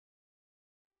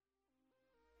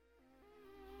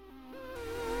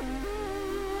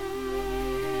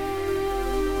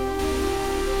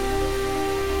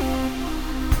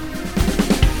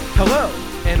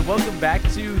back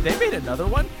to They Made Another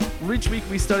One, where each week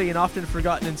we study an often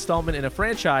forgotten installment in a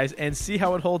franchise and see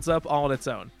how it holds up all on its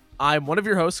own. I'm one of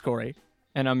your hosts, Corey.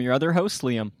 And I'm your other host,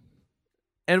 Liam.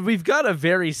 And we've got a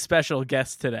very special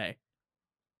guest today.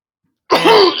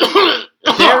 And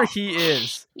there he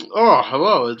is. Oh,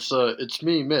 hello. It's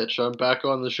me, Mitch. I'm back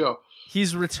on the show.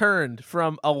 He's returned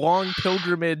from a long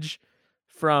pilgrimage,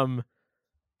 from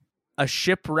a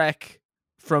shipwreck,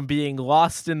 from being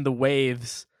lost in the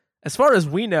waves. As far as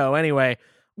we know, anyway,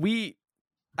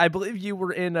 I believe you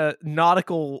were in a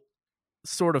nautical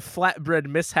sort of flatbread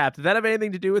mishap. Did that have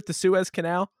anything to do with the Suez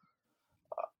Canal?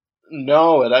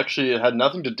 No, it had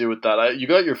nothing to do with that. You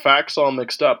got your facts all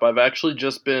mixed up. I've actually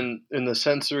just been in the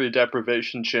sensory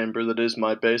deprivation chamber that is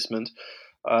my basement,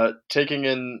 taking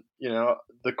in,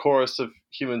 the chorus of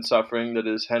human suffering that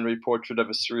is Henry, Portrait of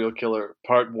a Serial Killer,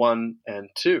 Part 1 and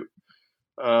 2.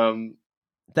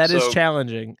 That is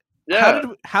challenging. Yeah.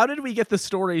 How did we get the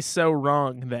story so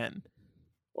wrong then?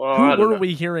 Well, Who were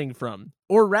we hearing from?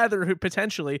 Or rather,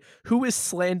 who is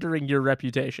slandering your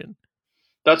reputation?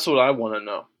 That's what I want to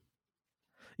know.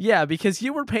 Yeah, because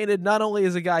you were painted not only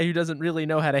as a guy who doesn't really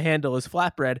know how to handle his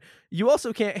flatbread, you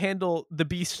also can't handle the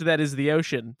beast that is the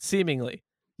ocean, seemingly.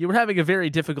 You were having a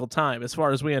very difficult time, as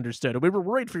far as we understood, and we were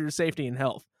worried for your safety and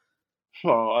health.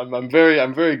 Well, I'm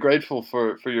very grateful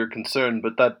for your concern,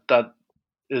 but that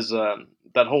is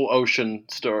that whole ocean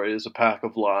story is a pack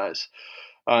of lies.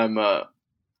 I'm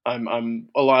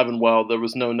alive and well. There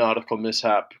was no nautical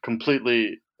mishap.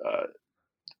 Completely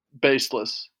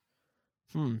baseless.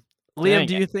 Liam,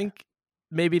 do you think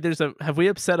maybe have we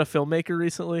upset a filmmaker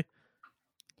recently?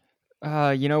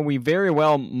 We very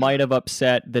well might have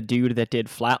upset the dude that did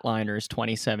Flatliners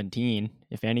 2017,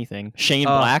 if anything. Shane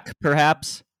Black,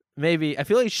 perhaps? Maybe. I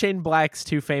feel like Shane Black's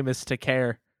too famous to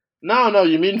care. No,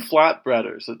 you mean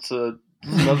Flatbreaders. It's a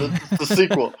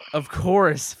sequel. Of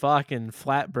course, fucking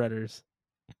Flatbreaders.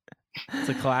 It's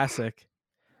a classic.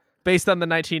 Based on the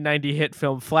 1990 hit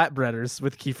film Flatbreaders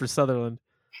with Kiefer Sutherland.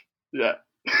 Yeah.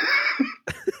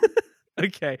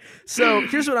 Okay, so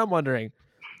here's what I'm wondering.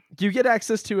 You get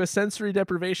access to a sensory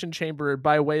deprivation chamber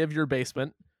by way of your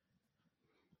basement,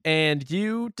 and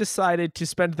you decided to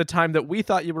spend the time that we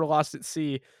thought you were lost at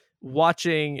sea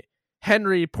watching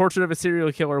Henry, Portrait of a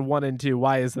Serial Killer 1 and 2.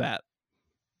 Why is that?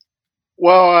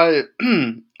 Well,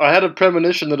 I had a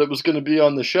premonition that it was going to be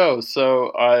on the show,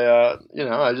 so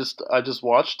I just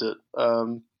watched it.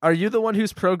 Are you the one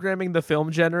who's programming the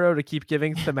film Genero to keep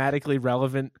giving thematically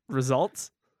relevant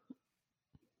results?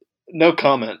 No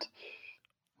comment.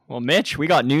 Well, Mitch, we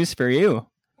got news for you.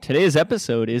 Today's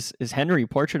episode is Henry,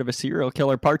 Portrait of a Serial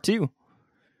Killer, Part 2.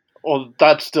 Well,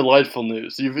 that's delightful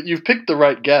news. You've picked the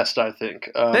right guest, I think.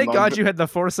 Thank God you had the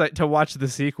foresight to watch the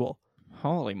sequel.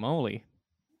 Holy moly.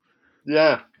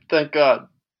 Yeah, thank God.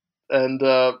 And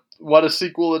what a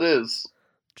sequel it is.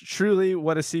 Truly,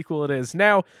 what a sequel it is.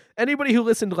 Now, anybody who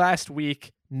listened last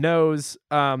week knows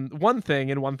one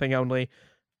thing and one thing only.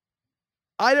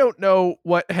 I don't know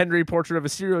what Henry, Portrait of a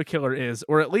Serial Killer is,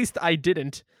 or at least I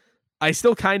didn't. I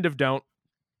still kind of don't.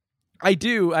 I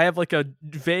do. I have like a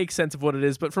vague sense of what it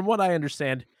is, but from what I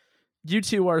understand, you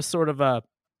two are sort of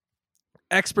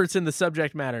experts in the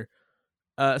subject matter.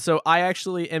 So I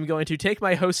actually am going to take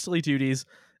my hostly duties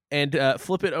and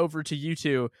flip it over to you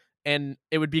two, and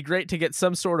it would be great to get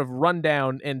some sort of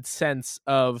rundown and sense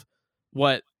of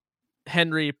what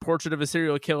Henry, Portrait of a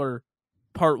Serial Killer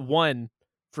Part 1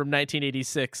 from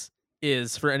 1986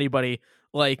 is for anybody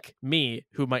like me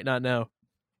who might not know.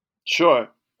 Sure.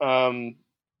 I'll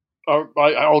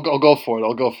go for it.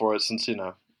 I'll go for it since,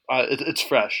 it's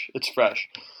fresh. It's fresh.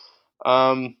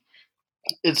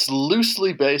 It's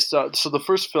loosely based on. So the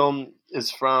first film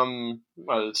is from.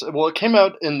 It came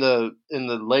out in the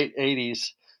late '80s,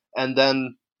 and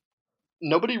then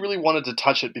nobody really wanted to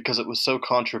touch it because it was so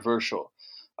controversial.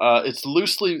 It's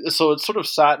sort of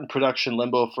sat in production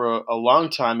limbo for a long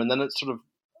time, and then it sort of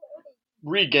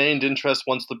regained interest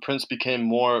once the prints became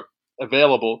more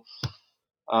available.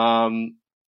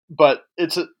 But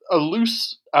it's a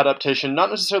loose adaptation, not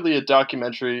necessarily a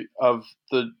documentary, of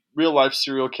the real-life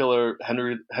serial killer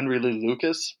Henry Lee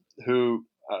Lucas, who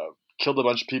killed a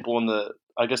bunch of people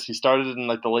I guess he started in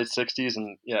like the late 60s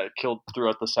and killed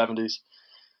throughout the 70s.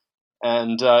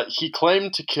 And he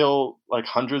claimed to kill like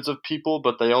hundreds of people,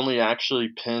 but they only actually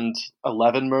pinned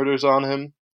 11 murders on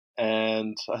him,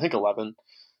 and I think 11.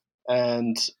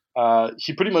 And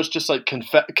he pretty much just like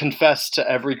confessed to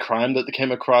every crime that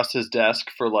came across his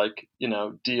desk for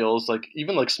deals, like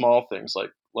even like small things like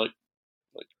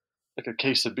a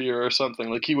case of beer or something.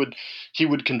 Like he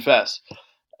would confess,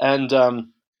 and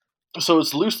so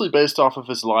it's loosely based off of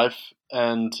his life.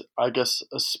 and I guess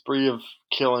a spree of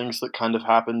killings that kind of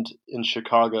happened in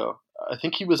Chicago. I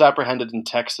think he was apprehended in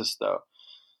Texas, though.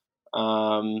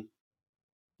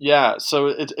 Yeah, so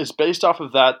it's based off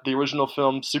of that. The original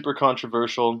film, super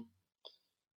controversial,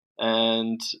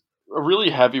 and a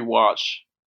really heavy watch.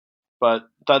 But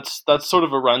that's sort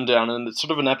of a rundown, and it's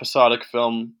sort of an episodic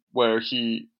film where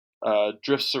he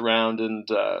drifts around and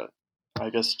I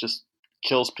guess just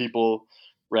kills people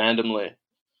randomly.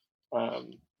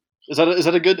 Um, is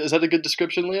that a good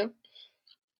description, Liam?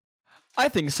 I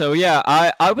think so. Yeah,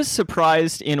 I was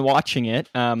surprised in watching it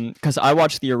because I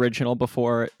watched the original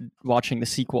before watching the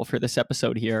sequel for this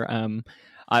episode here.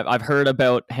 I've heard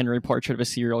about Henry Portrait of a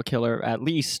Serial Killer at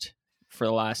least for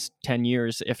the last 10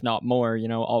 years, if not more. You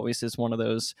know, always is one of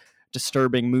those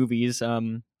disturbing movies,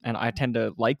 and I tend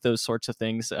to like those sorts of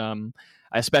things. I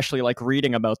especially like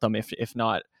reading about them, if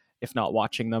not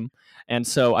watching them. And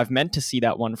so I've meant to see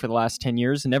that one for the last 10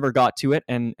 years and never got to it,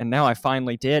 and now I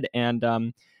finally did.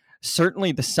 And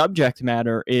certainly the subject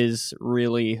matter is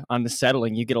really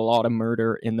unsettling. You get a lot of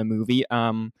murder in the movie,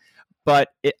 but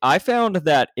I found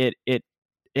that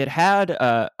it had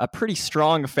a pretty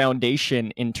strong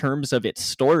foundation in terms of its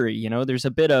story. You know, there's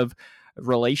a bit of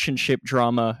relationship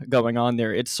drama going on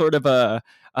there. It's sort of a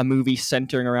movie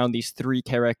centering around these three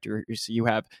characters. You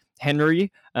have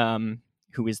Henry,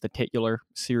 who is the titular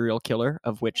serial killer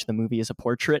of which the movie is a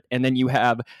portrait, and then you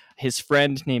have his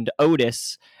friend named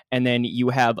Otis, and then you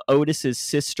have Otis's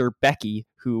sister Becky,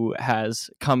 who has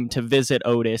come to visit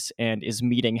Otis and is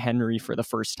meeting Henry for the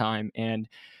first time. And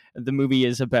the movie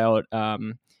is about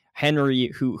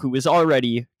Henry, who has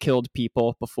already killed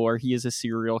people before. He is a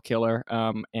serial killer,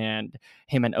 and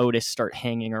him and Otis start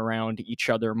hanging around each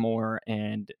other more,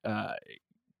 and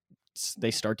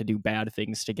they start to do bad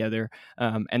things together.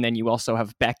 And then you also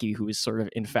have Becky, who is sort of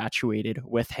infatuated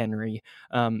with Henry.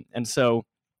 And so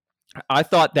I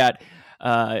thought that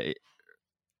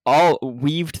all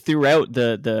weaved throughout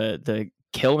the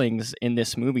killings in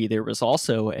this movie, there was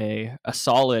also a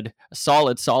solid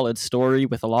story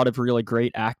with a lot of really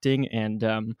great acting.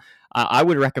 And I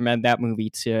would recommend that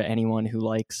movie to anyone who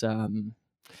likes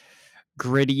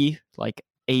gritty, like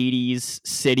 80s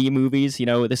city movies. You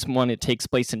know, this one, it takes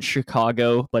place in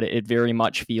Chicago, but it very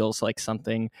much feels like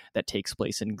something that takes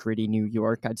place in gritty New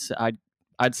York.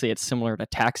 I'd say it's similar to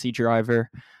Taxi Driver.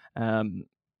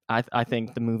 I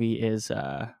think the movie is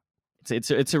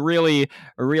it's a really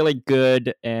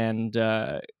good and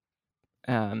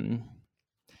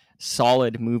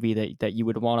solid movie that you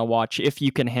would want to watch if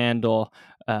you can handle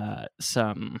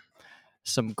some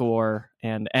gore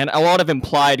and a lot of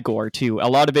implied gore too. A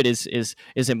lot of it is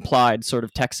implied, sort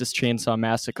of Texas Chainsaw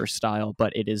Massacre style,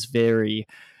 but it is very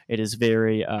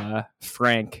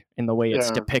frank in the way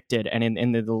it's depicted, and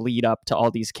in the lead up to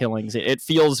all these killings, it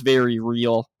feels very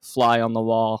real, fly on the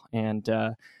wall, and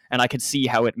I could see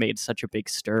how it made such a big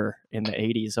stir in the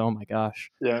 80s. Oh my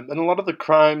gosh. Yeah, and a lot of the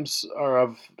crimes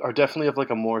are definitely of like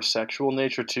a more sexual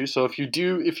nature too. So if you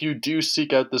do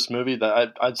seek out this movie,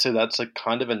 that I'd say that's like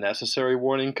kind of a necessary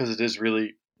warning, because it is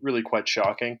really quite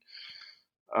shocking.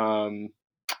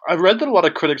 I read that a lot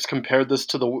of critics compared this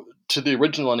to the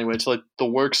original anyway, to like the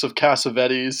works of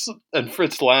Cassavetes and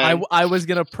Fritz Lang. I was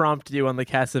gonna prompt you on the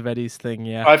Cassavetes thing.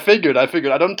 Yeah, I figured. I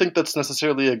don't think that's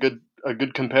necessarily a good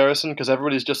comparison, because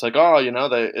everybody's just like, oh, you know,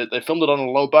 they filmed it on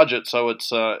a low budget, so it's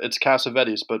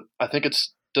Cassavetes. But I think it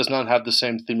does not have the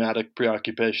same thematic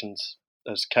preoccupations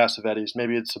as Cassavetes.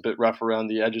 Maybe it's a bit rough around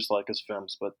the edges like his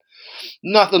films, but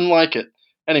nothing like it.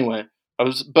 Anyway,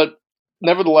 but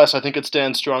nevertheless, I think it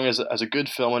stands strong as a good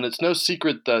film, and it's no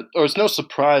secret it's no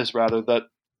surprise rather that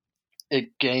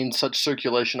it gained such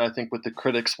circulation, I think, with the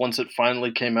critics once it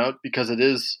finally came out, because it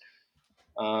is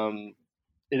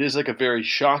like a very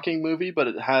shocking movie, but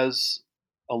it has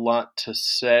a lot to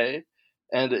say,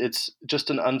 and it's just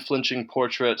an unflinching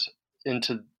portrait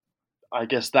into, I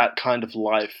guess, that kind of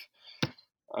life,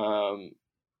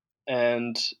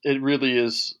 and it really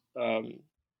is a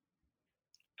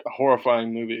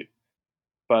horrifying movie,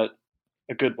 but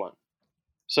a good one.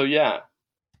 So yeah,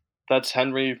 that's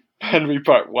Henry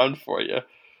Part 1 for you.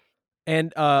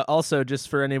 and also just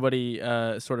for anybody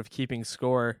sort of keeping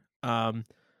score,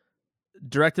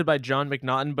 directed by John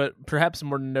McNaughton, but perhaps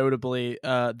more notably,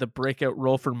 the breakout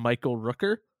role for Michael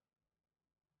Rooker.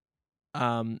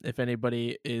 If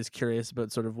anybody is curious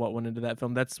about sort of what went into that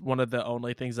film, that's one of the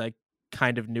only things I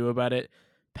kind of knew about it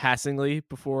passingly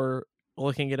before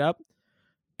looking it up.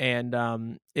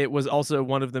 And it was also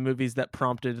one of the movies that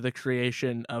prompted the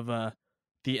creation of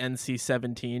the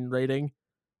NC-17 rating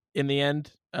in the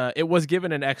end. It was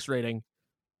given an X rating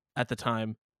at the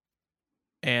time,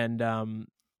 and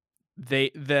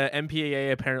the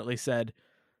MPAA apparently said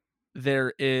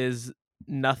there is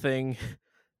nothing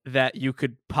that you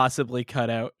could possibly cut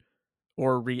out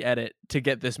or re-edit to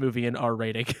get this movie an R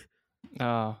rating.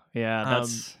 Oh, yeah,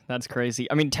 that's crazy.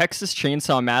 I mean, Texas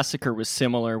Chainsaw Massacre was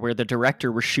similar, where the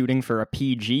director was shooting for a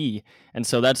PG, and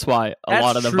so that's why a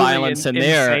lot of the violence in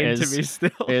there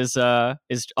is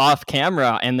off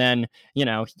camera. And then he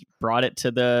brought it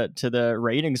to the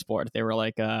ratings board. They were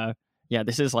like, yeah,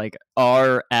 this is like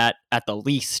R at the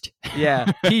least.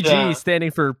 Yeah, PG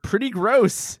standing for pretty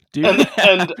gross, dude.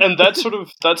 And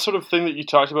that sort of thing that you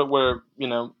talked about, where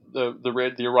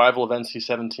the arrival of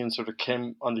NC-17 sort of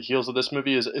came on the heels of this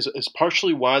movie, is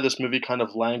partially why this movie kind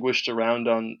of languished around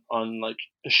on like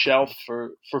a shelf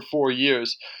for 4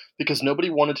 years, because nobody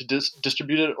wanted to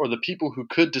distribute it, or the people who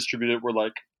could distribute it were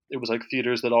like, it was like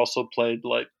theaters that also played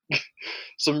like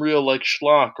some real like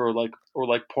schlock or like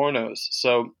pornos.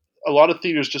 So a lot of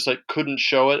theaters just like couldn't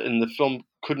show it, and the film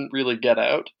couldn't really get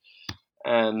out.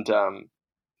 And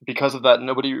because of that,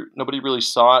 nobody really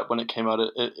saw it when it came out.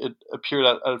 It appeared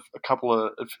at it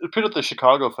appeared at the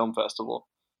Chicago Film Festival,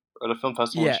 at a film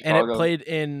festival in Chicago. And it played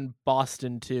in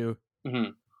Boston too.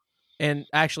 Mm-hmm. And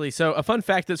actually, so a fun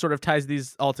fact that sort of ties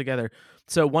these all together.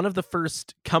 So one of the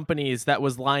first companies that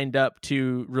was lined up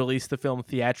to release the film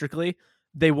theatrically,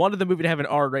 they wanted the movie to have an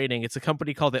R rating. It's a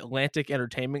company called Atlantic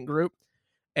Entertainment Group.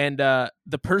 And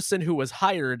the person who was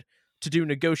hired to do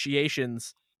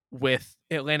negotiations with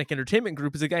Atlantic Entertainment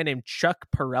Group is a guy named Chuck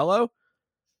Perrello.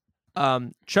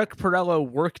 Chuck Perrello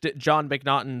worked at John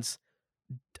McNaughton's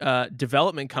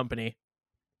development company,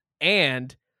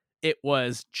 and it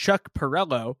was Chuck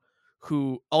Perrello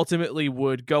who ultimately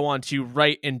would go on to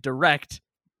write and direct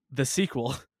the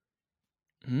sequel.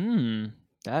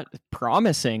 That is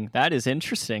promising. That is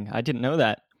interesting. I didn't know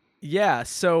that. Yeah,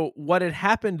 so what had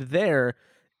happened there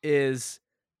is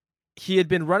he had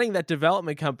been running that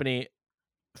development company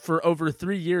for over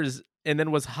 3 years and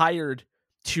then was hired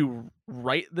to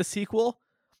write the sequel,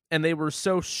 and they were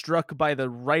so struck by the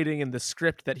writing and the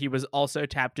script that he was also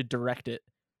tapped to direct it.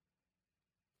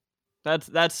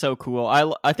 That's so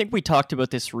cool. I think we talked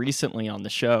about this recently on the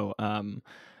show,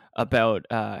 about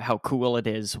how cool it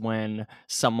is when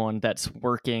someone that's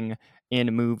working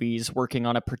in movies, working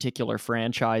on a particular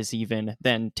franchise even,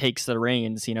 then takes the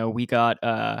reins. We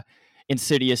got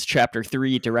Insidious Chapter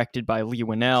 3, directed by Leigh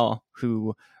Whannell,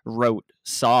 who wrote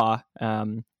Saw,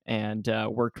 and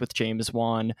worked with James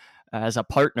Wan as a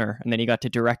partner, and then he got to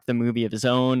direct the movie of his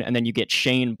own. And then you get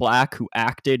Shane Black, who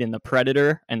acted in The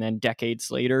Predator, and then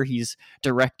decades later he's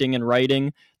directing and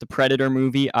writing the Predator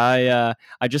movie. I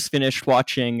just finished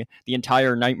watching the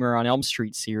entire Nightmare on Elm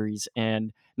Street series,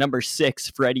 and number 6,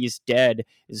 Freddy's Dead,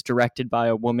 is directed by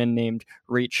a woman named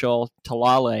Rachel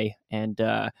Talalay, and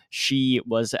she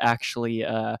was actually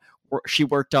she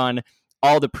worked on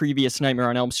all the previous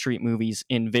Nightmare on Elm Street movies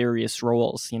in various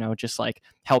roles, just like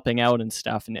helping out and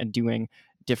stuff, and doing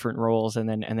different roles. And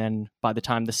then by the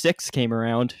time the 6 came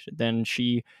around, then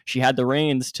she had the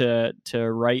reins to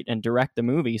write and direct the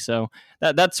movie. So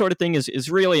that sort of thing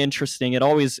is really interesting. It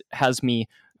always has me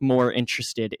more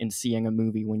interested in seeing a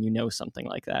movie when you know something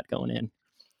like that going in.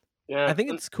 Yeah, I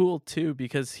think it's cool too,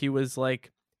 because he was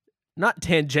like not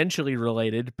tangentially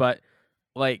related, but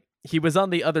like he was on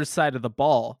the other side of the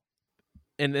ball.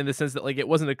 In the sense that like it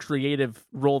wasn't a creative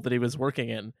role that he was working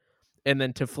in, and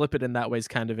then to flip it in that way is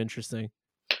kind of interesting.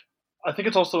 I think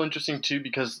it's also interesting too,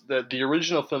 because the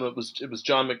original film, it was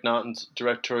John McNaughton's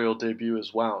directorial debut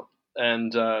as well,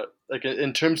 and like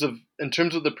in terms of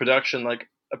the production, like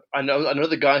I know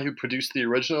the guy who produced the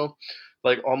original,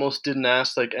 like almost didn't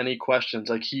ask like any questions.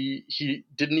 Like he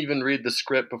didn't even read the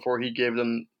script before he gave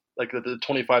them like the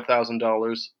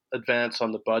 $25,000 advance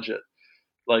on the budget.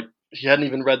 Like he hadn't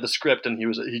even read the script, and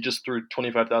he just threw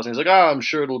 25,000. He's like, I'm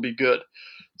sure it'll be good.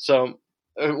 So,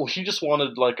 he just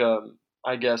wanted like a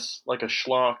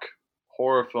schlock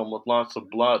horror film with lots of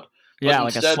blood. But yeah,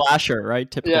 instead, like a slasher,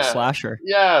 right? Typical slasher.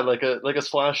 Yeah, like a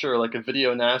slasher, like a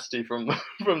video nasty from the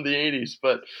 80s.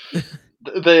 But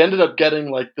they ended up getting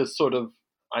like this sort of,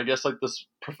 I guess, like this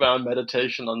profound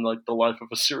meditation on like the life of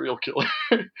a serial killer.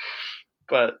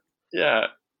 But yeah,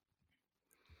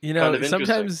 kind of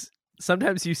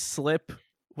sometimes you slip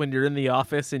when you're in the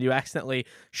office and you accidentally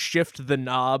shift the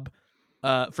knob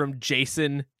from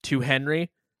Jason to Henry,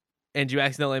 and you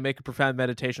accidentally make a profound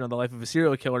meditation on the life of a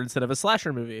serial killer instead of a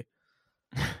slasher movie.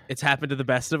 It's happened to the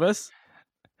best of us.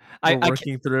 We're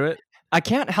working through it. I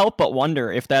can't help but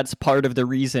wonder if that's part of the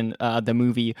reason the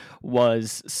movie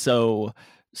was so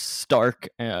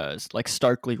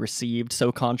starkly received,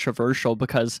 so controversial,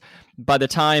 because by the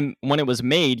time when it was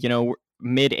made,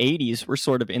 mid 80s, we're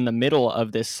sort of in the middle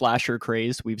of this slasher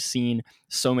craze. We've seen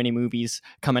so many movies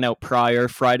coming out prior.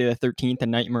 Friday the 13th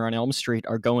and Nightmare on Elm Street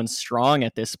are going strong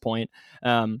at this point.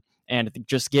 And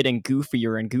just getting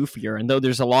goofier and goofier. And though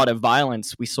there's a lot of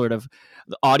violence, the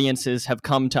audiences have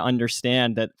come to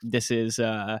understand that this is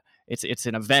it's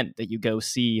an event that you go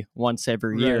see once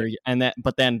every year.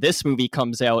 But then this movie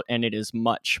comes out and it is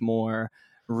much more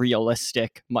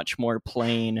realistic, much more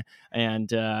plain, and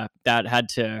that had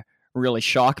to really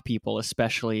shock people,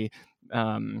 especially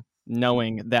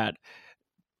knowing that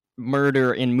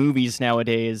murder in movies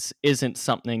nowadays isn't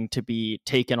something to be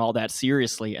taken all that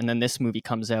seriously, and then this movie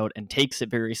comes out and takes it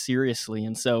very seriously.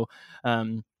 And so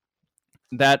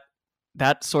that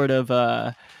sort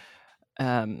of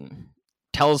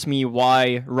tells me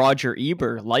why Roger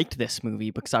Ebert liked this movie,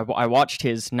 because I watched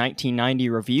his 1990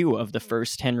 review of the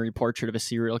first Henry Portrait of a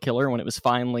Serial Killer when it was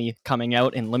finally coming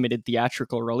out in limited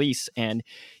theatrical release, and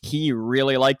he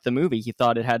really liked the movie. He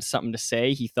thought it had something to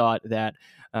say. He thought that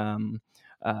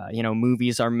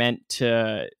movies are meant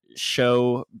to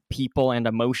show people and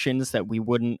emotions that we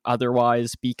wouldn't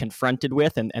otherwise be confronted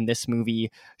with, and this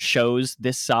movie shows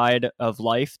this side of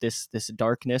life, this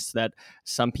darkness that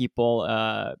some people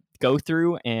go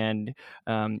through, and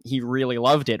he really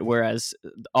loved it. Whereas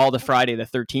all the Friday the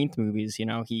 13th movies,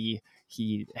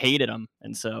 he hated them,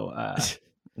 and so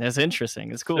that's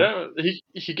interesting. It's cool. Yeah,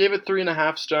 he gave it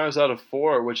 3.5 stars out of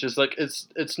 4, which is like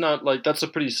it's not like that's a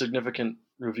pretty significant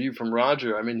review from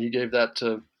Roger. I mean, he gave that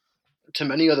to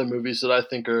many other movies that I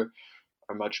think are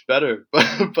much better,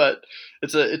 but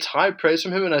it's high praise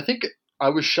from him. And I think I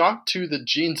was shocked too that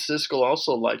Gene Siskel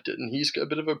also liked it, and he's a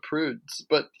bit of a prude,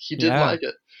 but he did like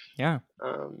it. Yeah.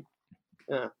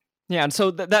 Yeah. Yeah, and so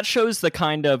that shows the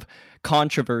kind of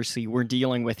controversy we're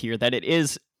dealing with here, that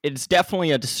it's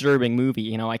definitely a disturbing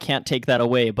movie. I can't take that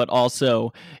away, but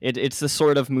also it's the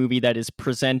sort of movie that is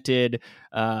presented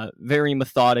very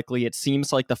methodically. It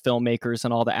seems like the filmmakers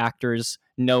and all the actors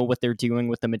know what they're doing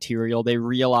with the material. They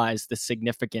realize the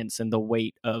significance and the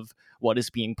weight of what is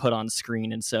being put on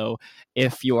screen. And so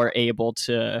if you are able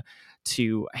to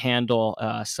handle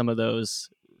some of those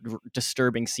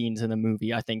disturbing scenes in the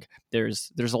movie, I think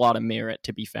there's a lot of merit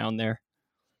to be found there.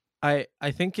 I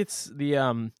think it's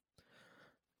the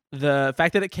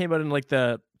fact that it came out in like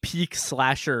the peak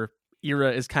slasher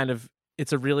era is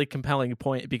it's a really compelling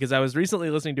point, because I was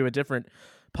recently listening to a different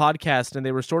podcast and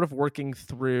they were sort of working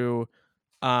through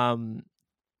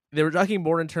they were talking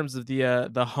more in terms of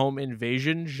the home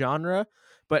invasion genre,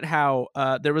 but how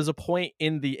there was a point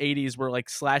in the 80s where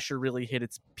like slasher really hit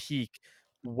its peak,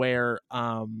 where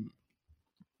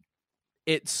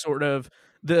it sort of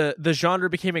the genre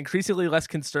became increasingly less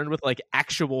concerned with like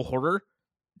actual horror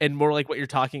and more like what you're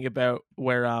talking about,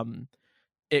 where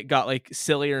it got like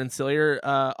sillier and sillier.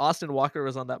 Austin Walker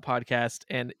was on that podcast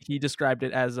and he described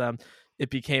it as it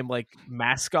became like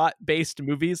mascot based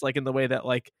movies, like in the way that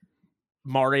like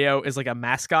Mario is like a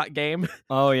mascot game.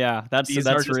 Oh yeah, that's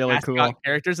really cool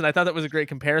characters, and I thought that was a great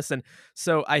comparison.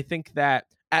 So I think that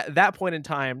at that point in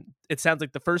time, it sounds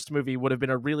like the first movie would have been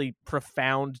a really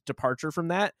profound departure from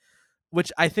that,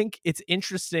 which I think it's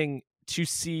interesting to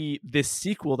see this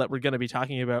sequel that we're going to be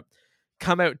talking about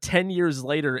come out 10 years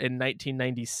later in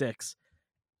 1996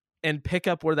 and pick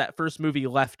up where that first movie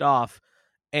left off.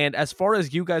 And as far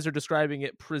as you guys are describing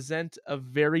it, present a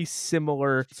very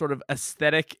similar sort of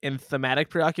aesthetic and thematic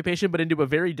preoccupation, but into a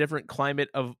very different climate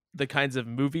of the kinds of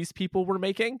movies people were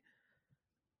making,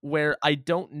 where I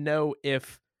don't know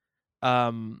if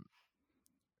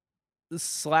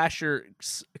slasher,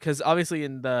 because obviously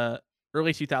in the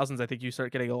early 2000s, I think you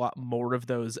start getting a lot more of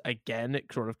those again. It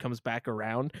sort of comes back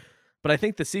around. But I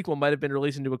think the sequel might have been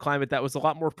released into a climate that was a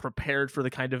lot more prepared for the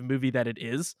kind of movie that it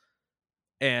is.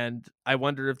 And I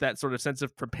wonder if that sort of sense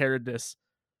of preparedness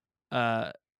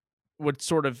would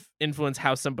sort of influence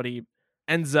how somebody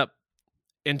ends up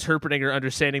interpreting or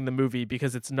understanding the movie,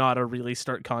 because it's not a really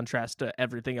stark contrast to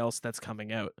everything else that's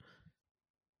coming out.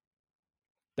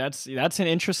 That's an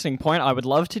interesting point. I would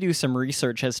love to do some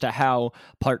research as to how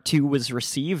part 2 was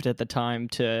received at the time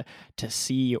to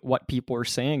see what people were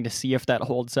saying, to see if that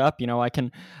holds up. I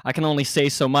can only say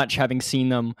so much, having seen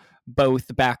them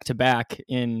both back to back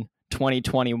in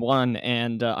 2021,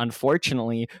 and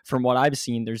unfortunately, from what I've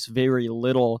seen, there's very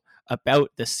little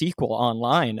about the sequel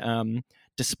online.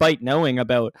 Despite knowing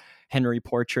about Henry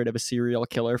Portrait of a Serial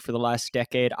Killer for the last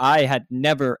decade, I had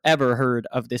never ever heard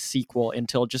of this sequel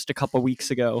until just a couple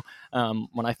weeks ago,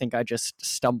 when I think I just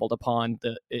stumbled upon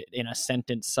it in a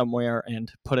sentence somewhere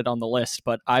and put it on the list.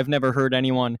 But I've never heard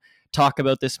anyone talk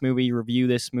about this movie, review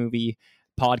this movie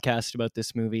podcast about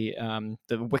this movie.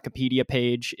 The Wikipedia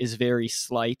page is very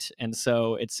slight, and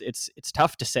so it's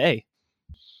tough to say.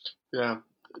 Yeah,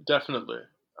 definitely.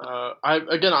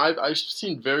 I've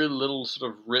seen very little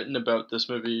sort of written about this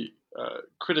movie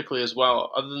critically as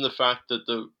well, other than the fact that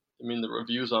the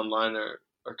reviews online are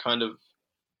kind of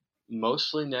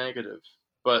mostly negative.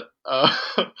 But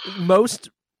Most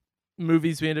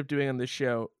movies we end up doing on this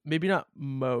show, maybe not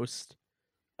most,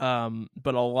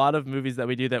 but a lot of movies that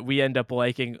we do that we end up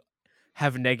liking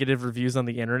have negative reviews on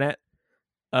the internet.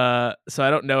 So I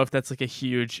don't know if that's like a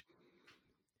huge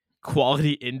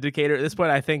quality indicator at this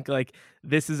point. I think like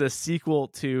this is a sequel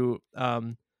to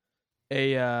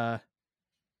a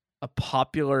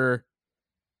popular,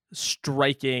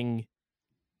 striking,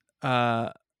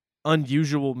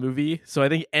 unusual movie. So I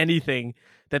think anything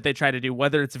that they try to do,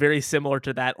 whether it's very similar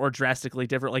to that or drastically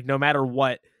different, like no matter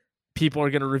what, people are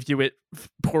going to review it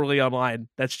poorly online.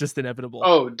 That's just inevitable.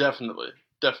 Oh, definitely.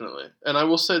 And I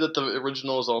will say that the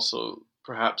original is also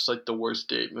perhaps like the worst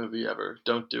date movie ever.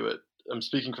 Don't do it. I'm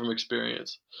speaking from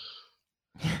experience.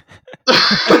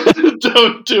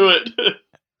 Don't do it.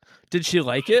 Did she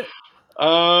like it?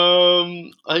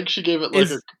 I think she gave it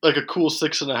like a cool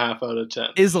 6.5 out of 10.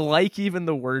 Is like even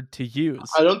the word to use?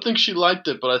 I don't think she liked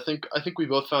it, but I think we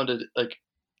both found it like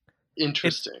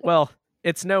interesting.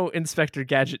 It's no Inspector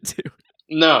Gadget 2.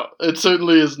 No, it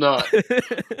certainly is not.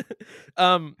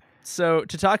 So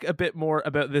to talk a bit more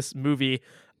about this movie,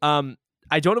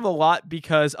 I don't have a lot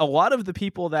because a lot of the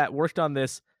people that worked on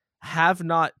this have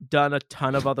not done a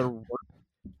ton of other work.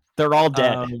 They're all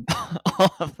dead.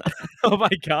 All of them. Oh my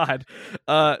god.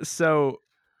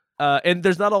 And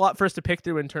there's not a lot for us to pick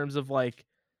through in terms of like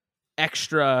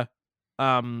extra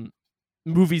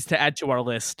movies to add to our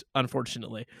list,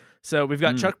 unfortunately. So we've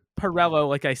got Chuck Perrello,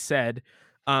 like I said,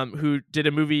 who did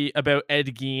a movie about Ed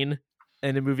Gein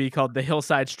and a movie called The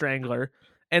Hillside Strangler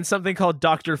and something called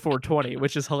Dr. 420,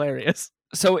 which is hilarious.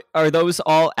 So are those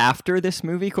all after this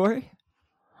movie, Corey?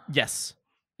 Yes.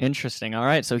 Interesting. All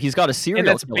right. So he's got a serial and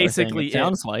that's killer basically thing, it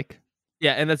sounds like.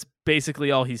 Yeah, and that's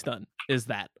basically all he's done is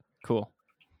that. Cool.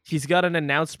 He's got an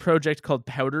announced project called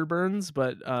Powder Burns,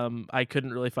 but I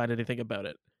couldn't really find anything about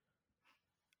it.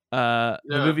 The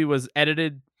movie was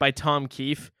edited by Tom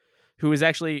Keefe, who is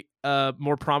actually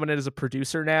more prominent as a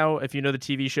producer now. If you know the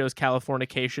TV shows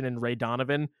Californication and Ray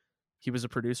Donovan, he was a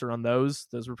producer on those.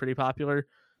 Those were pretty popular.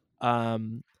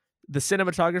 The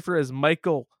cinematographer is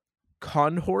Michael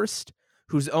Conhorst,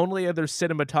 whose only other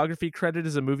cinematography credit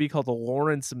is a movie called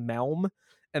Lawrence Melm.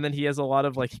 And then he has a lot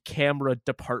of like camera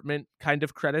department kind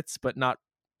of credits, but not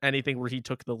anything where he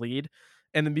took the lead.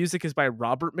 And the music is by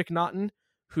Robert McNaughton,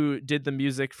 who did the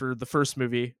music for the first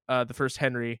movie, the first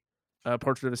Henry,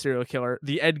 Portrait of a Serial Killer,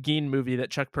 the Ed Gein movie that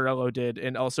Chuck Perrello did,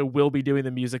 and also will be doing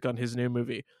the music on his new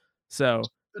movie. So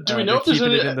do we know if there's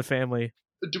keeping any it in the family?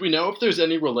 Do we know if there's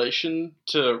any relation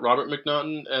to Robert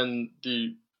McNaughton and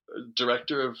the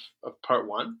director of Part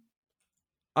 1?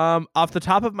 Off the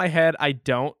top of my head, I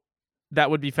don't. That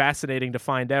would be fascinating to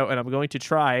find out, and I'm going to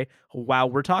try while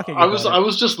we're talking. I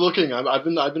was just looking. I've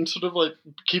been sort of like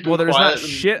keeping. Well, there's quiet not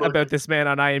shit about this man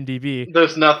on IMDb.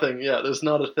 There's nothing. Yeah, there's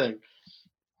not a thing.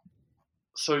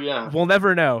 So yeah, we'll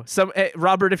never know.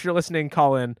 Robert, if you're listening,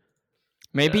 call in.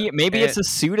 Maybe it's a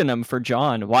pseudonym for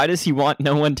John. Why does he want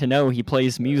no one to know he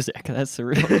plays music? That's the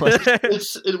real question.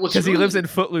 Because he lives in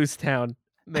Footloose Town.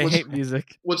 They hate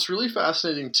music. What's really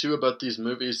fascinating too about these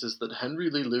movies is that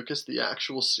Henry Lee Lucas, the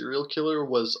actual serial killer,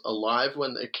 was alive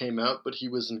when they came out, but he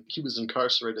was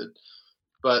incarcerated.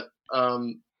 But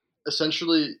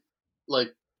essentially,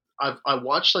 like I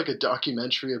watched like a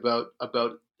documentary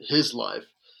about his life,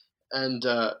 and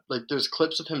like there's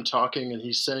clips of him talking, and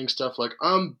he's saying stuff like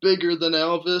 "I'm bigger than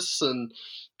Elvis," and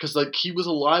because like he was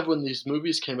alive when these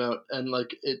movies came out, and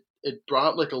like it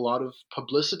brought like a lot of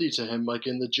publicity to him, like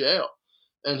in the jail.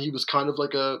 And he was kind of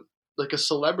like a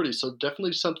celebrity, so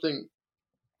definitely something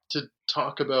to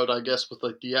talk about, I guess, with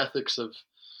like the ethics of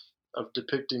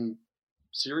depicting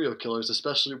serial killers,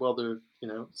 especially while they're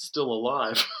still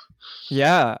alive.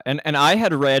 Yeah, and I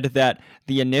had read that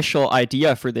the initial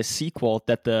idea for this sequel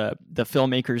that the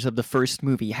filmmakers of the first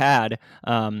movie had,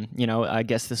 I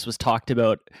guess this was talked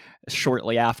about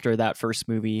shortly after that first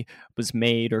movie was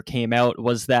made or came out,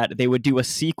 was that they would do a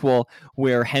sequel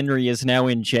where Henry is now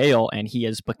in jail and he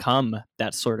has become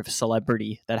that sort of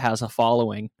celebrity that has a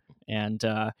following, and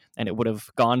it would have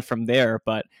gone from there.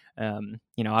 But I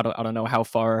don't know how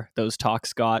far those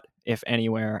talks got, if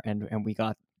anywhere, and we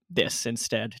got this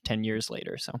instead 10 years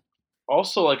later. So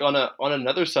also, like on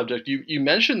another subject, you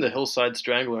mentioned the Hillside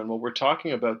Strangler, and while we're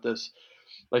talking about this,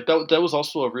 like that was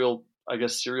also a real, I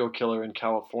guess, serial killer in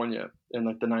California in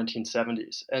like the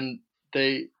 1970s, and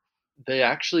they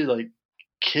actually like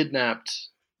kidnapped.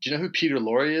 Do you know who Peter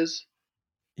Lorre is?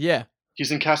 Yeah.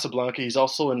 He's in Casablanca. He's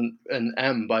also in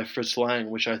M by Fritz Lang,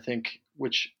 which I think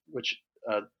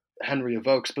Henry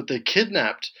evokes. But they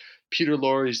kidnapped Peter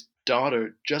Lorre's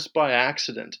daughter just by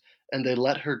accident, and they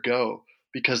let her go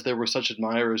because they were such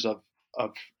admirers of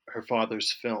her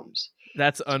father's films.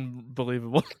 That's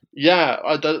unbelievable. Yeah,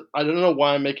 I don't know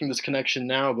why I'm making this connection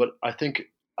now, but I think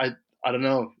I don't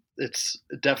know. It's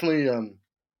definitely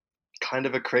kind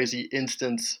of a crazy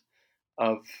instance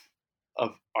of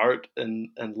art and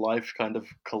life kind of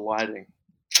colliding.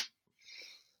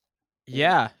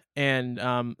 Yeah, and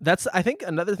that's, I think,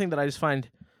 another thing that I just find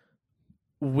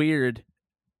weird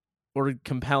or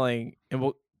compelling,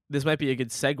 and this might be a good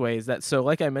segue, is that, so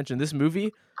like I mentioned, this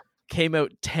movie came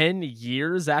out 10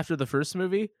 years after the first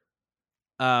movie,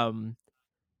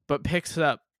 but picks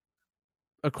up,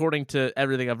 according to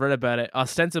everything I've read about it,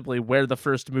 ostensibly where the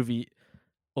first movie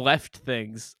left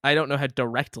things. I don't know how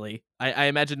directly. I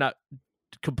imagine not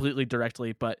completely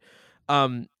directly, but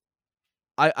I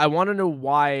want to know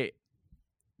why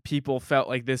people felt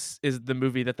like this is the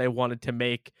movie that they wanted to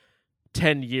make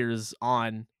 10 years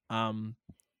on,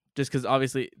 just because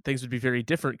obviously things would be very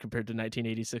different compared to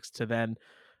 1986 to then.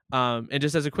 And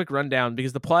just as a quick rundown,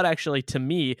 because the plot actually, to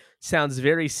me, sounds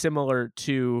very similar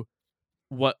to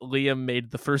what Liam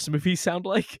made the first movie sound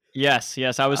like. Yes,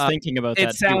 I was thinking about that.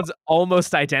 It sounds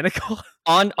almost identical.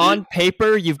 On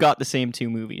paper, you've got the same two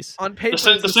movies. On paper,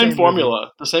 the same formula.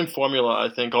 Movie. The same formula,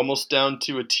 I think, almost down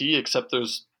to a T, except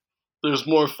there's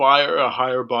more fire, a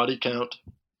higher body count.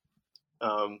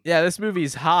 Yeah, this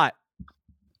movie's hot.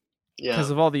 Yeah,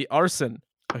 because of all the arson.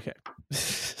 Okay.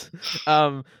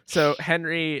 So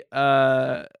Henry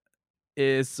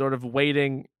is sort of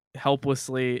waiting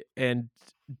helplessly and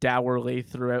dourly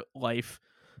throughout life,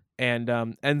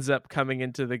 and ends up coming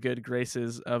into the good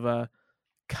graces of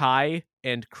Kai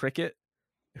and Cricket,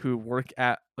 who work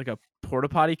at like a porta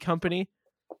potty company,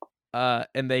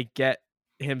 and they get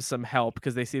him some help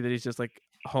because they see that he's just like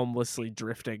homelessly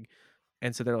drifting,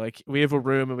 and so they're like, we have a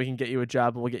room and we can get you a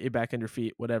job and we'll get you back on your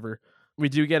feet, whatever. We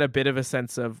do get a bit of a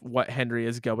sense of what Henry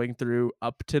is going through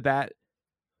up to that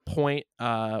point,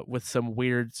 with some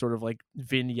weird sort of like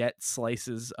vignette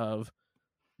slices of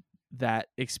that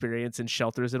experience in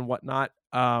shelters and whatnot.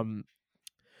 And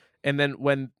then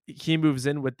when he moves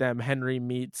in with them, Henry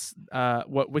meets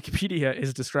what Wikipedia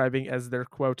is describing as their,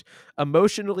 quote,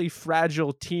 emotionally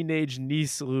fragile teenage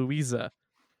niece, Louisa.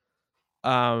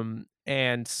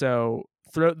 And so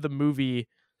throughout the movie,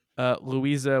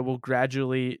 Louisa will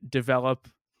gradually develop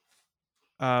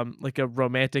like a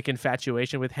romantic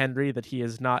infatuation with Henry that he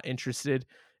is not interested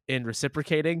in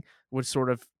reciprocating, which sort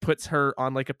of puts her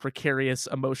on like a precarious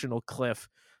emotional cliff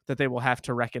that they will have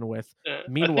to reckon with.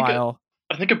 Meanwhile,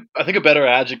 I think a better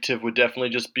adjective would definitely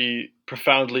just be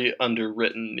profoundly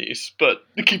underwritten niece, but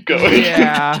keep going.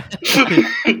 Yeah.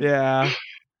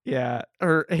 Yeah.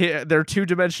 Their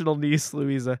two-dimensional niece,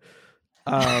 Louisa.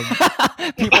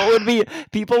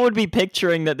 People would be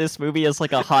picturing that this movie is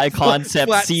like a high concept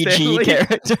Flat CG Stanley.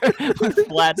 character with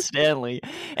Flat Stanley,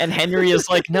 and Henry is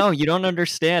like, no, you don't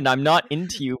understand. I'm not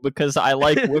into you because I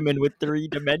like women with 3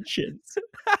 dimensions.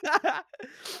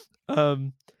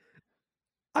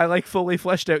 I like fully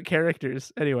fleshed out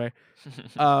characters. Anyway,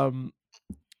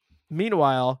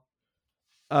 meanwhile,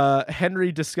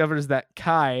 Henry discovers that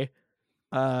Kai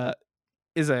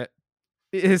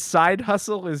his side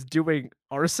hustle is doing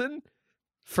arson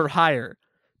for hire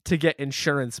to get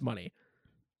insurance money.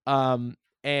 And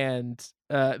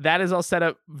that is all set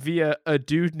up via a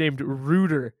dude named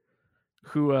Rooter,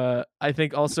 who I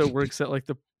think also works at like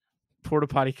the porta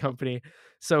potty company.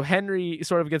 So Henry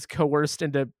sort of gets coerced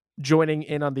into joining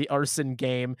in on the arson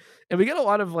game, and we get a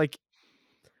lot of like,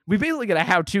 we basically get a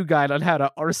how-to guide on how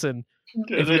to arson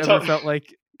if you ever felt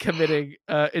like committing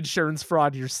insurance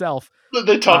fraud yourself.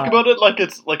 They talk about it like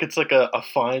it's like a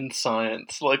fine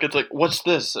science. Like it's like, what's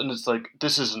this? And it's like,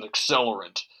 this is an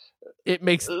accelerant. It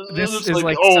makes this it's is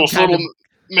like oh, some kind so it'll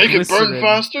make it burn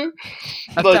faster,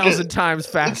 1,000 times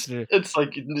faster. It's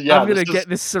like, yeah, I'm gonna get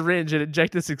this syringe and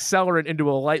inject this accelerant into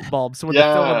a light bulb, so when the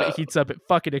filament heats up, it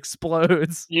fucking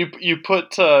explodes. You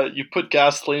put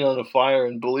gasoline on a fire,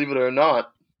 and believe it or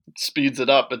not, it speeds it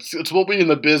up. It's what we in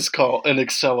the biz call an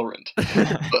accelerant.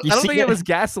 I don't think it was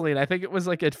gasoline. I think it was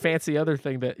like a fancy other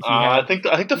thing that he had. I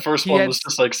think the first one was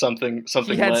just like something.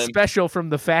 He had lame. special from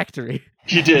the factory.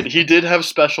 He did have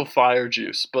special fire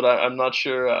juice, but I'm not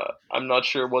sure. I'm not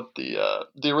sure what the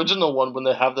original one, when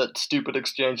they have that stupid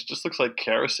exchange, just looks like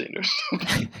kerosene or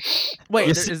something. Wait,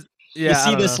 you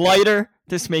see this lighter?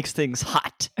 This makes things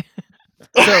hot.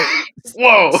 So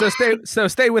Whoa!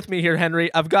 stay with me here,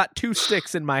 Henry. I've got 2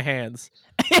 sticks in my hands.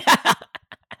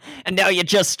 And now you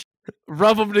just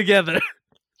Rub them together.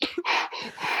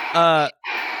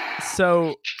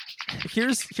 So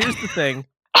here's the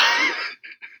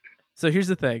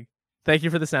thing. Thank you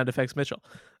for the sound effects, Mitchell.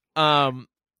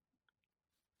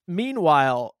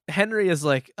 Meanwhile, Henry is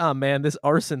like, oh man, this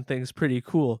arson thing's pretty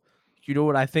cool. You know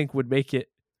what I think would make it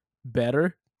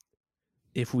better?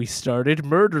 If we started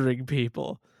murdering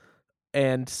people.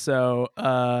 And so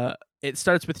it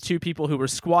starts with 2 people who were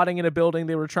squatting in a building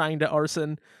they were trying to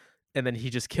arson, and then he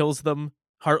just kills them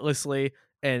heartlessly.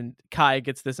 And Kai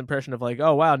gets this impression of like,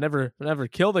 oh wow, never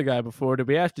killed a guy before. Did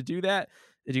we have to do that?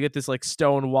 Did you get this like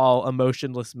stonewall,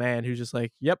 emotionless man who's just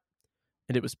like, yep.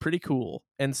 And it was pretty cool.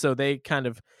 And so they kind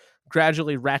of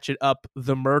gradually ratchet up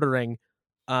the murdering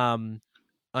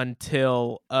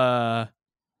until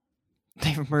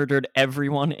they've murdered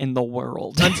everyone in the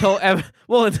world. until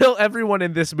everyone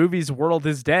in this movie's world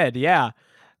is dead. Yeah.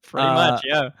 Pretty much,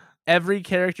 yeah. Every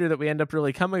character that we end up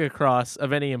really coming across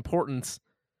of any importance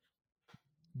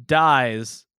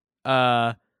dies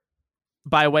by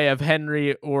way of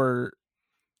Henry or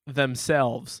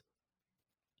themselves,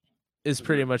 is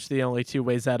pretty much the only 2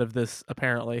 ways out of this,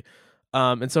 apparently.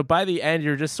 And so by the end,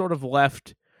 you're just sort of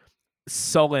left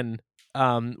sullen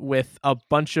with a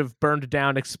bunch of burned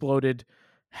down, exploded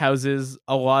houses,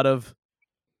 a lot of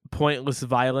pointless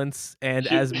violence, and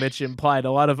as Mitch implied,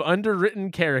 a lot of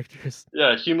underwritten characters.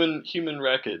 Yeah, human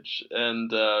wreckage, and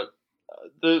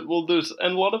there's a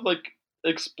lot of like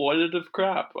exploitative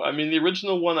crap. I mean, the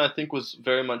original one I think was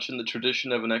very much in the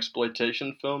tradition of an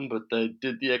exploitation film, but they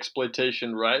did the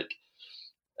exploitation right.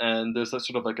 And there's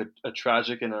sort of like a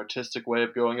tragic and artistic way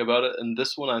of going about it. And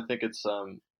this one, I think this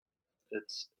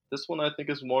one I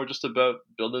think is more just about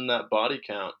building that body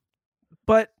count.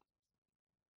 But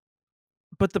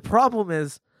the problem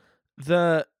is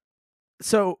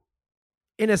so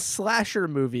in a slasher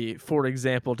movie, for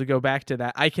example, to go back to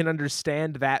that, I can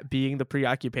understand that being the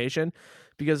preoccupation,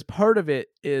 because part of it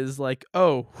is like,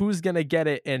 oh, who's gonna get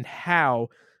it and how?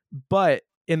 But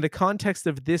in the context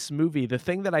of this movie, the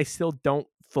thing that I still don't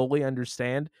fully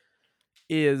understand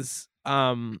is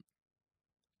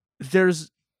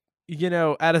there's,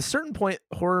 at a certain point,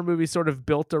 horror movies sort of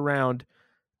built around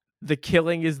the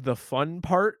killing is the fun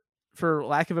part, for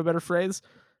lack of a better phrase.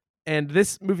 And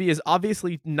this movie is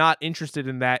obviously not interested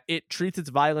in that. It treats its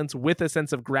violence with a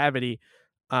sense of gravity,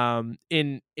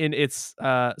 in its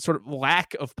sort of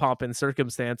lack of pomp and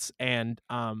circumstance, and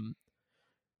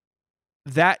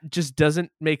that just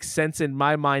doesn't make sense in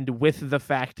my mind with the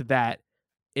fact that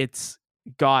it's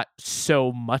got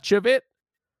so much of it,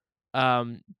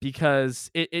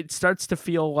 because it starts to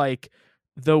feel like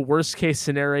the worst case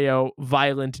scenario,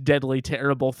 violent, deadly,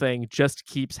 terrible thing just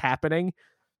keeps happening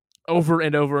over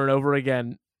and over and over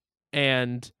again,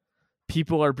 and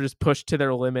people are just pushed to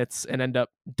their limits and end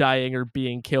up dying or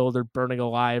being killed or burning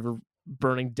alive or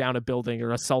burning down a building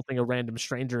or assaulting a random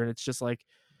stranger. And it's just like,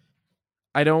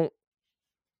 I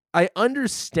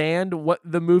understand what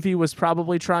the movie was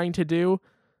probably trying to do,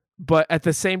 but at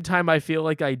the same time I feel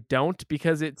like I don't,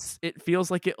 because it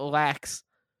feels like it lacks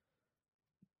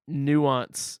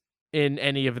nuance in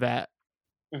any of that.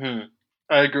 Mm-hmm.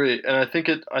 I agree, and I think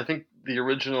the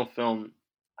original film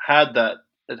had that.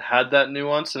 It had that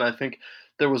nuance, and I think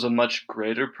there was a much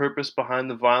greater purpose behind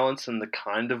the violence and the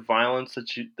kind of violence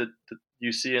that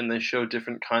you see, and they show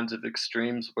different kinds of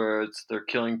extremes where they're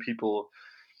killing people.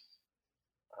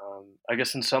 I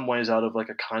guess in some ways out of like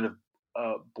a kind of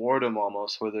boredom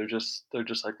almost, where they're just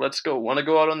like, want to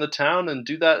go out on the town and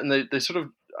do that, and they sort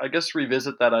of, I guess,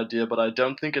 revisit that idea, but I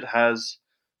don't think it has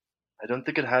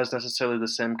necessarily the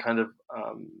same kind of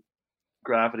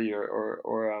gravity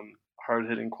or hard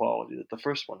hitting quality that the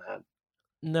first one had.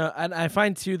 No, and I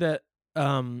find too that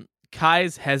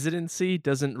Kai's hesitancy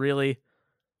doesn't really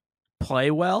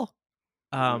play well,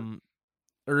 or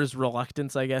his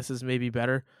reluctance, I guess, is maybe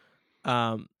better,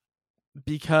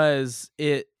 because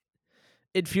it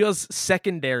feels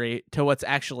secondary to what's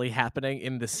actually happening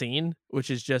in the scene, which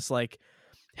is just like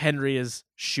Henry is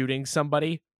shooting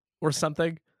somebody or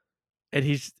something, and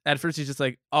he's just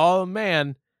like, oh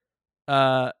man,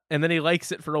 and then he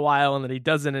likes it for a while, and then he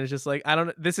doesn't, and it's just like, I don't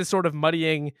know, this is sort of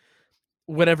muddying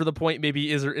whatever the point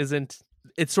maybe is or isn't.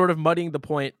 It's sort of muddying the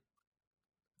point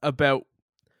about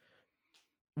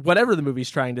whatever the movie's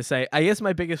trying to say. I guess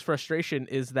my biggest frustration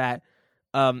is that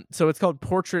so it's called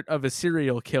Portrait of a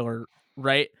Serial Killer,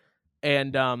 right?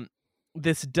 And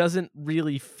this doesn't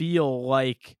really feel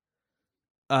like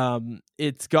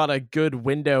it's got a good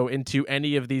window into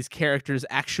any of these characters'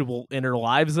 actual inner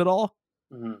lives at all.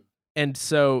 Mm-hmm. And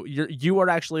so you are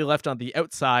actually left on the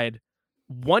outside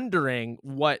wondering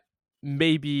what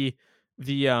maybe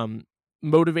the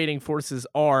motivating forces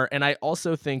are. And I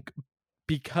also think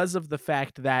because of the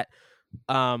fact that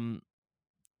um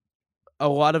a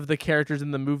lot of the characters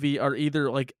in the movie are either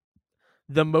like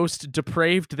the most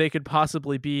depraved they could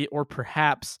possibly be, or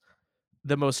perhaps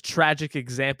the most tragic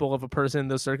example of a person in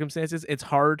those circumstances, it's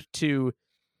hard to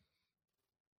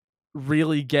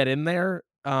really get in there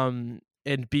and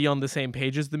be on the same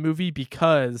page as the movie,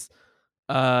 because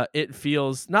it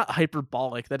feels not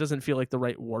hyperbolic. That doesn't feel like the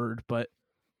right word, but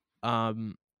I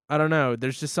don't know.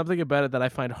 There's just something about it that I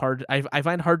find hard. I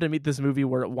find hard to meet this movie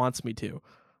where it wants me to.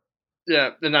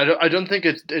 Yeah, and I don't think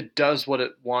it does what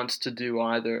it wants to do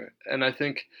either. And I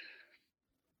think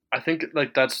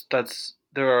like that's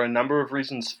there are a number of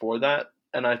reasons for that.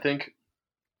 And I think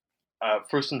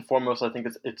first and foremost, I think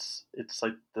it's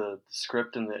like the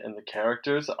script and the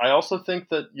characters. I also think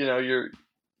that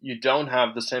you don't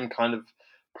have the same kind of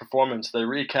performance. They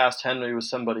recast Henry with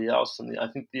somebody else, and I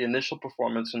think the initial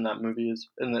performance in that movie is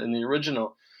in the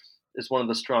original is one of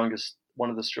the strongest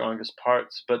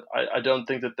parts. But I don't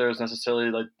think that there's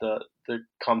necessarily like the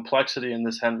complexity in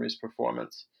this Henry's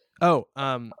performance. Oh,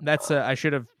 that's I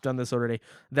should have done this already.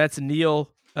 That's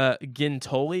Neil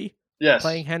Gintoli Yes.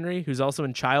 playing Henry, who's also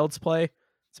in Child's Play.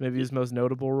 It's maybe his most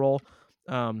notable role.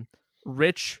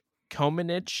 Rich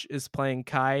Komenich is playing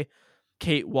Kai.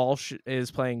 Kate Walsh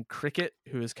is playing Cricket,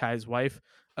 who is Kai's wife.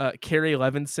 Carrie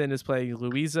Levinson is playing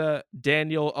Louisa.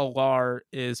 Daniel Alar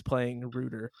is playing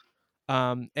Reuter.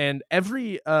 And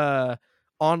every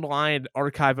online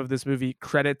archive of this movie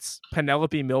credits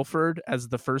Penelope Milford as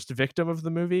the first victim of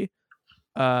the movie.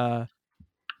 And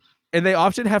they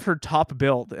often have her top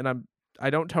billed, and I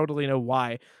don't totally know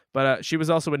why, but she was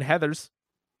also in Heathers.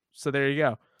 So there you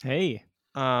go. Hey.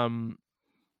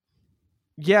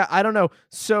 Yeah, I don't know.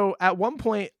 So at one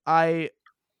point I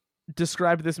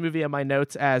described this movie in my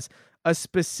notes as a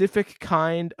specific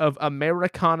kind of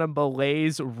Americana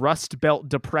malaise Rust Belt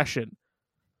depression.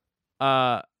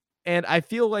 And I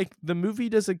feel like the movie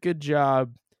does a good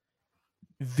job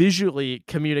visually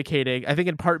communicating, I think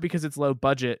in part because it's low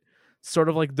budget, sort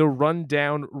of like the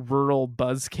rundown rural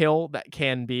buzzkill that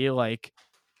can be like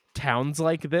towns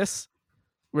like this,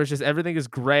 where it's just everything is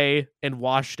gray and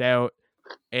washed out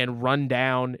and run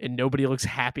down and nobody looks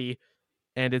happy.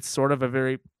 And it's sort of a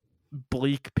very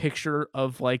bleak picture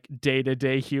of like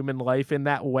day-to-day human life in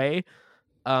that way.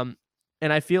 And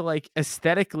I feel like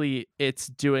aesthetically it's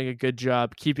doing a good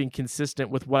job keeping consistent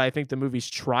with what I think the movie's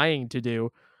trying to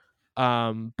do.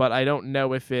 But I don't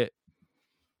know if it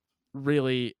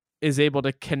really is able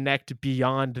to connect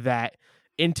beyond that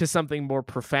into something more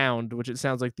profound, which it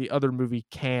sounds like the other movie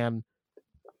can.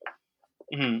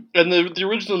 Mm-hmm. And the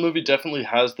original movie definitely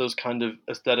has those kind of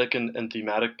aesthetic and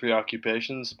thematic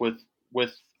preoccupations with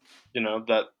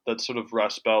that sort of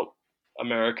Rust Belt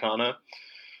Americana,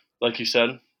 like you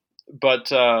said.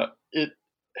 But I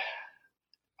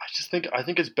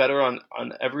think it's better on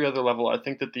every other level. I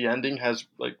think that the ending has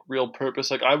like real purpose.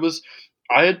 Like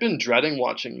I had been dreading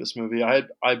watching this movie. I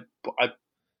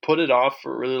put it off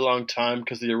for a really long time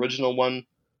because the original one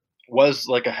was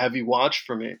like a heavy watch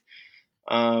for me.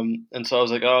 And so I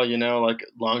was like, oh, like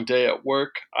long day at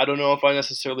work. I don't know if I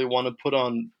necessarily want to put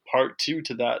on part 2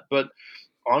 to that, but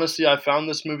honestly, I found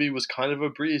this movie was kind of a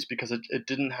breeze because it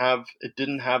didn't have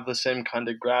the same kind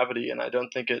of gravity, and I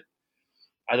don't think it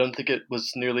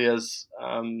was nearly as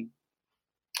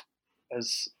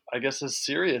I guess as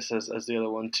serious as the other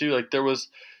one too. Like there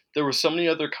were so many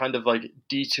other kind of like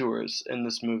detours in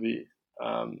this movie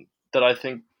that I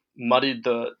think muddied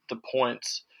the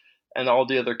points, and all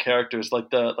the other characters, like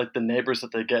the neighbors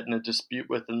that they get in a dispute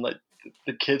with, and like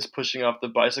the kids pushing off the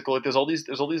bicycle. Like there's all these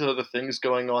other things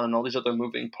going on, and all these other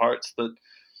moving parts that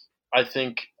I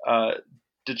think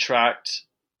detract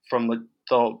from the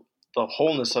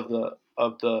wholeness of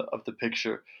the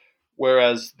picture.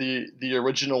 Whereas the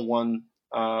original one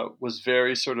was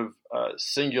very sort of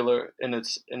singular in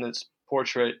its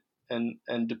portrait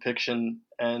and depiction,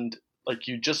 and like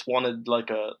you just wanted like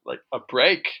a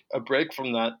break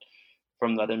from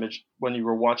that image when you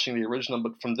were watching the original.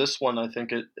 But from this one, I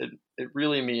think it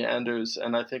really meanders,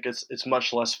 and I think it's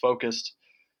much less focused,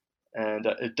 and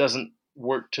it doesn't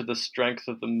work to the strength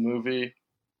of the movie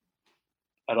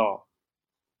at all.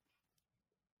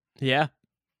 Yeah.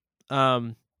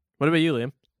 What about you,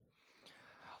 Liam?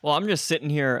 Well, I'm just sitting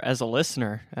here as a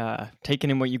listener,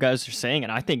 taking in what you guys are saying,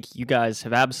 and I think you guys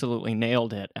have absolutely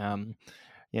nailed it.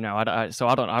 So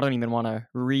I don't even want to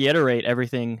reiterate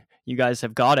everything you guys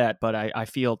have got at, but I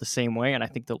feel the same way, and I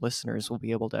think the listeners will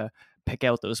be able to pick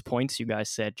out those points you guys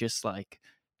said just like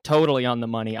Totally on the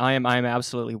money. I'm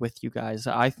absolutely with you guys.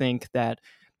 I think that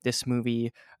this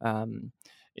movie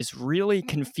is really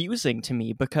confusing to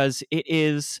me because it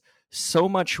is so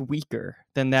much weaker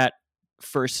than that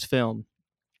first film.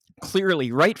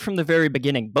 Clearly, right from the very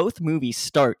beginning, both movies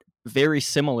start very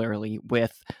similarly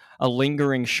with a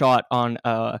lingering shot on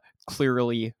a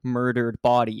clearly murdered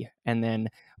body, and then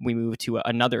we move to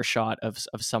another shot of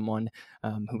someone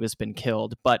who has been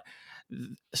killed. But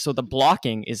so the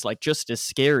blocking is like just as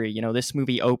scary. You know, this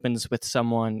movie opens with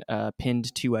someone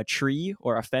pinned to a tree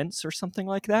or a fence or something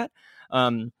like that.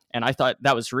 And I thought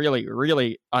that was really,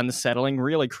 really unsettling,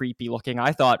 really creepy looking.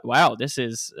 I thought, wow, this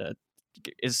is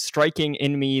striking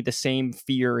in me the same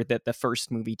fear that the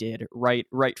first movie did right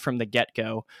from the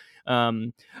get-go.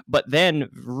 But then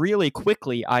really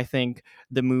quickly, I think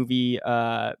the movie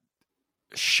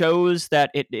shows that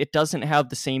it doesn't have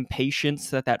the same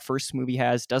patience that that first movie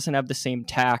has, doesn't have the same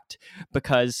tact,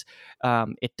 because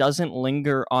it doesn't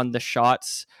linger on the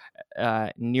shots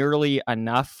nearly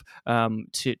enough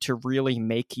to really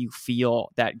make you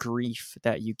feel that grief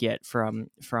that you get from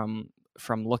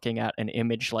looking at an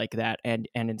image like that, and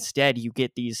instead you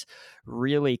get these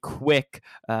really quick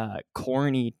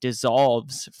corny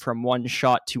dissolves from one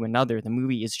shot to another. The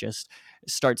movie is just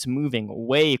starts moving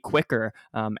way quicker,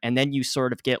 and then you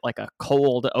sort of get like a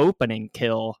cold opening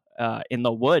kill in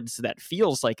the woods that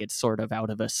feels like it's sort of out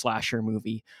of a slasher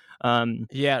movie.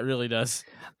 Yeah, it really does.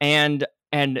 And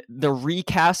the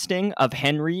recasting of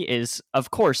Henry is,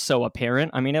 of course, so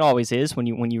apparent. I mean, it always is when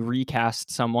you recast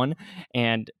someone.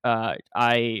 And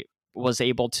I was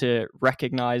able to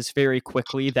recognize very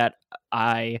quickly that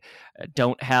I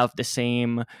don't have the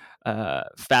same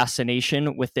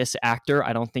fascination with this actor.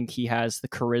 I don't think he has the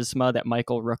charisma that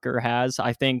Michael Rooker has.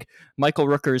 I think Michael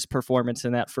Rooker's performance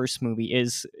in that first movie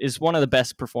is one of the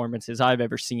best performances I've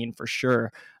ever seen, for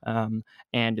sure. And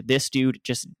this dude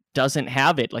just doesn't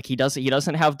have it. Like he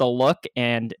doesn't have the look,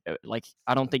 and like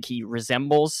I don't think he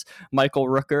resembles Michael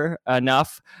Rooker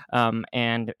enough.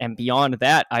 And beyond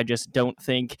that, I just don't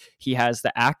think he has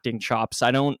the acting chops.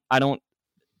 I don't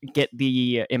get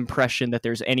the impression that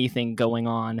there's anything going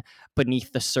on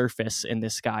beneath the surface in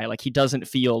this guy. Like he doesn't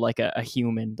feel like a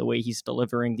human the way he's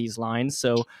delivering these lines.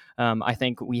 So I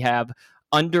think we have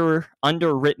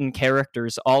underwritten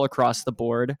characters all across the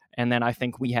board, and then I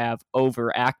think we have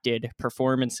overacted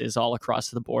performances all across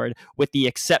the board, with the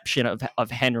exception of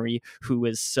Henry, who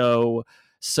is so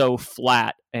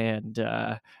flat and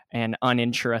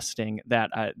uninteresting that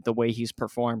the way he's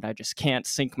performed, I just can't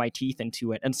sink my teeth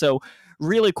into it. And so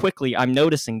really quickly I'm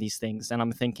noticing these things and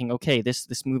I'm thinking, okay,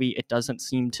 this movie, it doesn't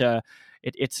seem to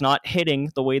it's not hitting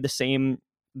the way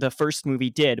the first movie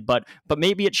did, but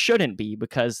maybe it shouldn't be,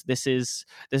 because this is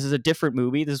a different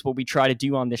movie. This is what we try to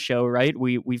do on this show, right?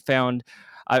 We found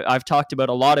I've talked about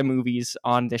a lot of movies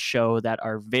on this show that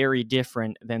are very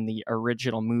different than the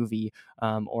original movie,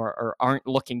 or aren't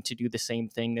looking to do the same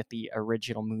thing that the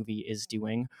original movie is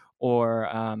doing, or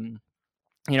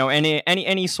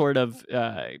any sort of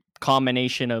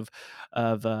combination of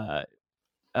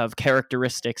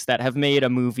characteristics that have made a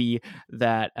movie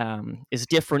that is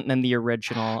different than the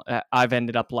original. I've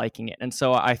ended up liking it, and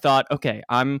so I thought, okay,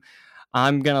 I'm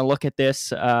gonna look at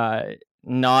this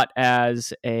not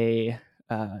as a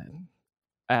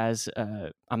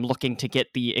I'm looking to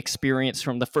get the experience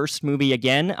from the first movie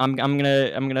again. I'm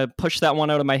gonna push that one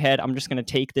out of my head. I'm just gonna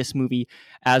take this movie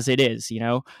as it is,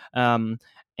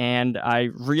 and I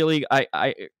really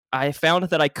I found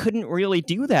that I couldn't really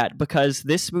do that, because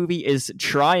this movie is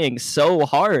trying so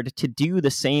hard to do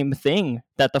the same thing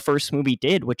that the first movie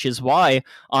did, which is why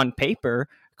on paper,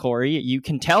 Corey, you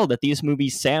can tell that these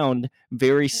movies sound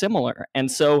very similar.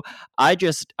 And so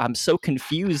I'm so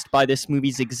confused by this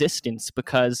movie's existence,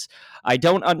 because I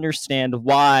don't understand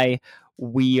why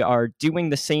we are doing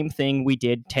the same thing we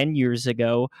did 10 years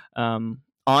ago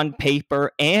on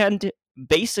paper and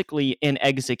basically in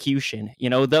execution.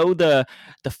 Though the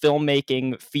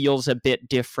filmmaking feels a bit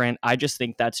different, I just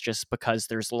think that's just because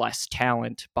there's less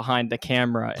talent behind the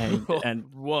camera, and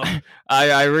Whoa.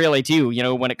 I really do.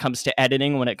 When it comes to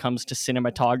editing, when it comes to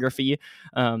cinematography,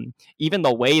 even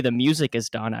the way the music is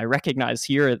done, I recognize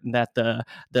here that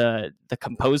the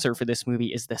composer for this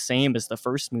movie is the same as the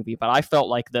first movie, but I felt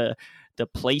like the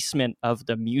placement of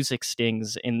the music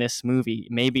stings in this movie,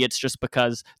 maybe it's just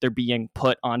because they're being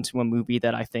put onto a movie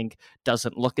that I think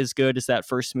doesn't look as good as that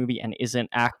first movie and isn't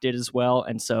acted as well,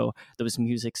 and so those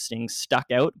music stings stuck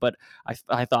out. But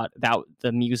I thought that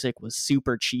the music was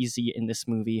super cheesy in this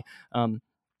movie, and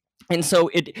so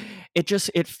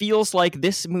it feels like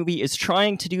this movie is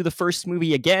trying to do the first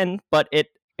movie again, but it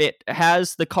it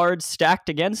has the cards stacked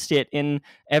against it in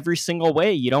every single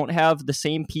way. You don't have the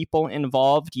same people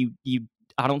involved.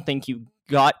 I don't think you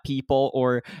got people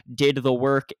or did the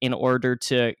work in order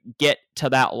to get to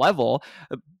that level.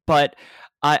 But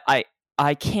I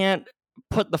can't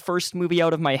put the first movie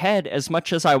out of my head as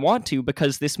much as I want to,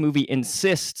 because this movie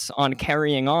insists on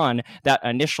carrying on that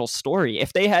initial story.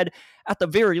 If they had, at the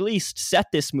very least, set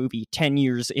this movie 10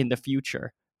 years in the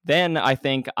future, then I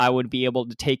think I would be able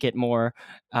to take it more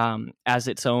as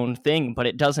its own thing. But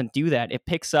it doesn't do that. It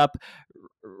picks up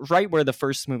right where the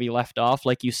first movie left off,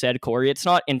 like you said, Corey. It's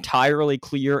not entirely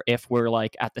clear if we're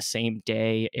like at the same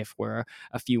day, if we're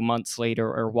a few months later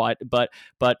or what, but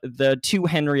the two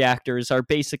Henry actors are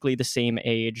basically the same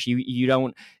age. You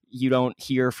don't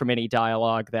hear from any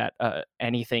dialogue that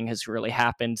anything has really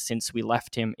happened since we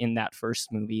left him in that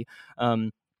first movie.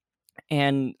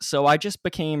 And so I just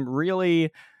became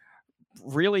really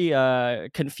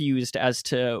confused as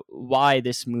to why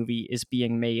this movie is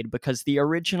being made, because the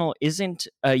original isn't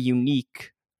a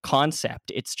unique concept.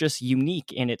 It's just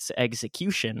unique in its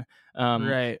execution.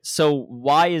 Right. So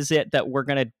why is it that we're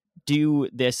going to do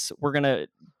this? We're going to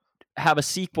have a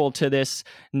sequel to this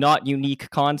not unique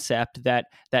concept that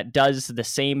does the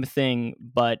same thing,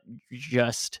 but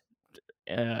just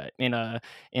in a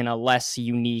less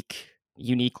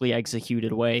uniquely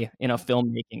executed way, in a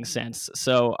filmmaking sense.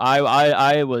 So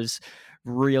I was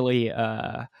really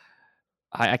I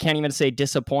can't even say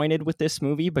disappointed with this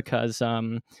movie, because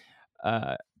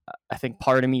I think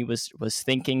part of me was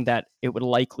thinking that it would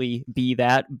likely be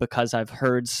that, because I've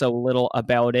heard so little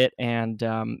about it, and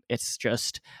it's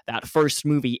just that first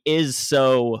movie is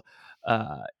so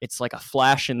it's like a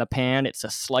flash in the pan. It's a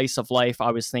slice of life.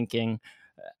 I was thinking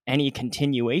any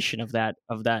continuation of that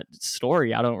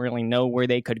story, I don't really know where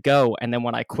they could go. And then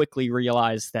when I quickly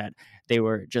realized that they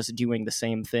were just doing the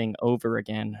same thing over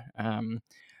again,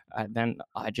 then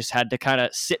I just had to kind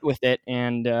of sit with it.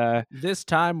 And this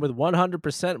time with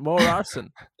 100% more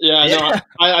arson. Yeah, no,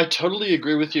 I totally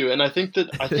agree with you, and I think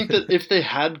that if they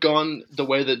had gone the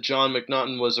way that John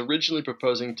McNaughton was originally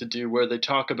proposing to do, where they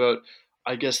talk about,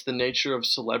 I guess, the nature of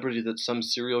celebrity that some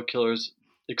serial killers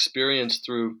experience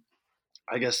through,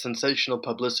 I guess, sensational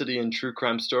publicity and true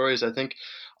crime stories, I think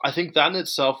that in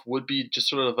itself would be just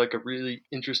sort of like a really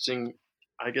interesting,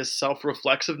 I guess,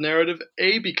 self-reflexive narrative.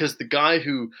 Because the guy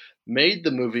who made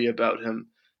the movie about him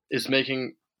is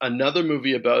making another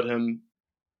movie about him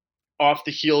off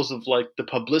the heels of like the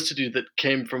publicity that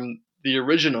came from the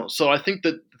original. So I think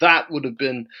that would have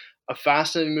been a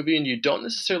fascinating movie, and you don't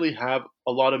necessarily have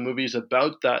a lot of movies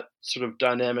about that sort of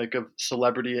dynamic of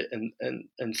celebrity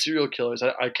and serial killers.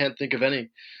 I can't think of any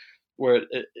where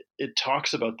it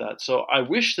talks about that. So I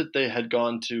wish that they had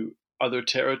gone to other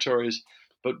territories,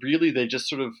 but really they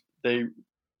just they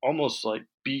almost like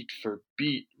beat for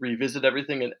beat revisit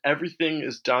everything, and everything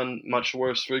is done much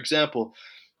worse. For example,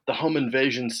 the home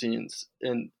invasion scenes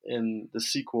in the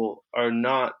sequel are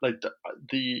not like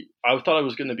the I thought I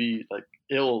was going to be like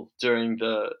ill during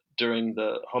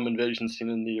the home invasion scene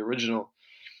in the original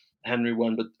Henry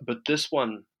one, but this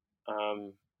one,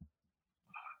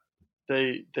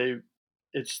 they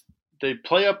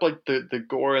play up like the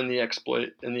gore and the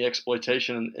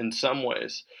exploitation in some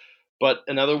ways, but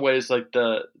in other ways, like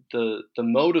the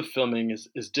mode of filming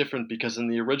is different, because in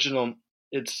the original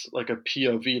it's like a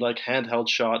POV, like handheld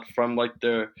shot from like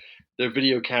their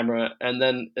video camera, and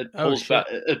then it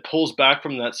pulls back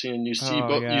from that scene, and you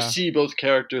see both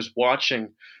characters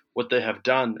watching what they have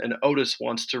done, and Otis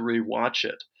wants to rewatch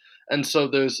it, and so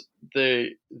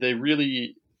they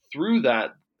really through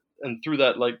that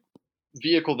like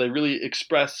vehicle, they really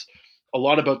express a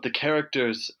lot about the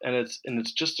characters, and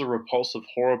it's just a repulsive,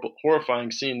 horrifying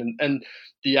scene, and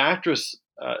the actress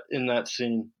in that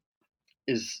scene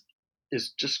is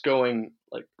just going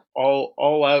like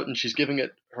all out, and she's giving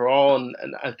it her all, and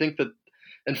I think that,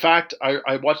 in fact,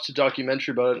 I watched a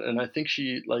documentary about it, and I think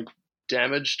she like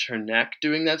damaged her neck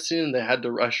doing that scene, and they had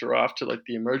to rush her off to like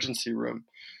the emergency room.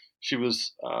 She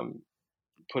was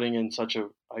putting in such a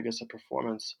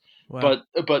performance. Wow.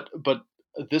 But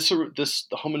the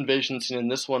home invasion scene in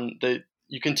this one,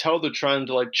 you can tell they're trying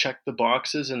to like check the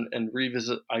boxes and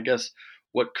revisit, I guess,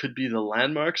 what could be the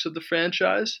landmarks of the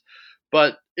franchise,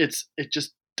 but it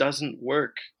just doesn't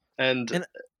work. And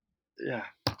yeah,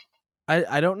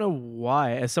 I don't know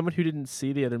why. As someone who didn't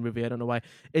see the other movie, I don't know why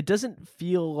it doesn't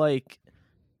feel like.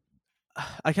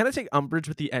 I kind of take umbrage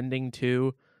with the ending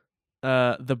too.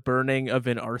 The burning of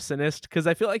an arsonist, because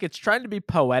I feel like it's trying to be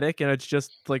poetic and it's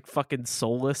just like fucking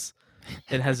soulless.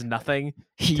 and has nothing.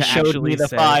 He to showed actually me the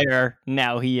say. fire.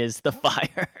 Now he is the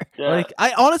fire. Yeah. Like,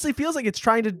 I honestly feels like it's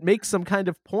trying to make some kind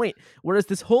of point, whereas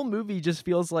this whole movie just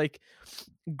feels like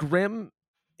grim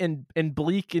and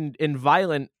bleak and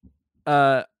violent.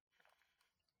 But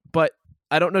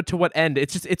I don't know to what end.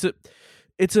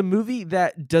 It's a movie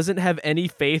that doesn't have any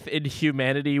faith in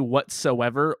humanity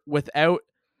whatsoever, without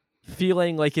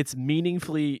feeling like it's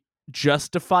meaningfully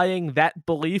justifying that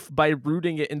belief by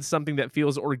rooting it in something that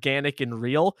feels organic and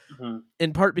real. Mhm.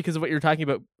 In part because of what you're talking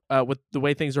about with the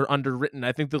way things are underwritten.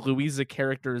 I think the Louisa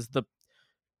character is the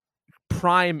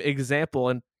prime example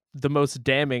and the most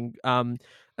damning,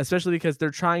 especially because they're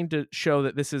trying to show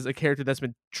that this is a character that's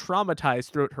been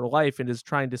traumatized throughout her life and is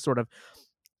trying to sort of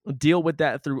deal with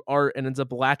that through art and ends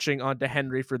up latching onto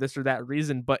Henry for this or that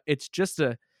reason. But it's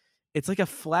like a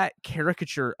flat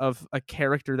caricature of a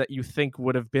character that you think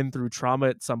would have been through trauma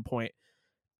at some point.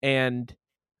 And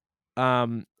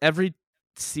every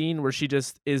scene where she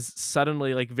just is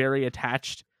suddenly like very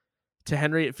attached to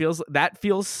Henry, it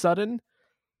feels sudden.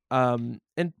 And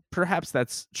perhaps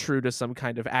that's true to some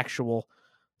kind of actual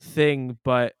thing,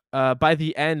 but by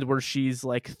the end where she's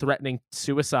like threatening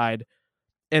suicide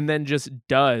and then just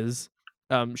does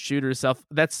shoot herself,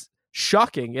 that's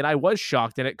shocking, and I was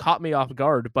shocked and it caught me off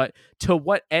guard. But to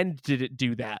what end did it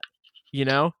do that? You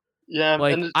know? Yeah,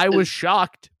 Like, and I was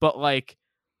shocked, but like,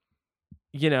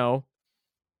 you know,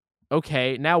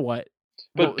 okay, now what?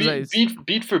 But What was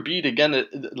beat for beat again,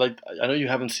 like I know you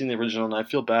haven't seen the original, and I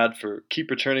feel bad for keep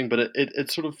returning, but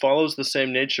it sort of follows the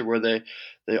same nature where they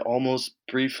almost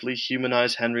briefly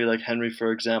humanize Henry. Like Henry,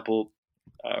 for example,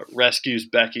 rescues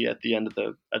Becky at the end of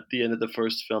the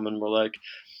first film, and we're like,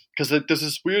 because there's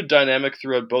this weird dynamic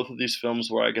throughout both of these films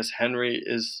where I guess Henry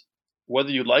is, whether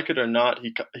you like it or not,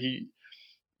 he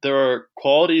there are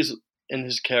qualities in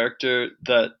his character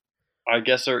that I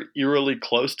guess are eerily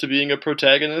close to being a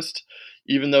protagonist,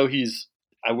 even though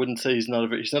I wouldn't say he's not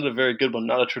a very good one,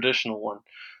 not a traditional one,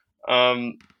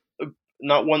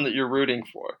 not one that you're rooting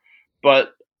for.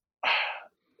 But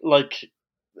like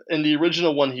in the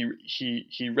original one,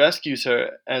 he rescues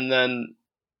her, and then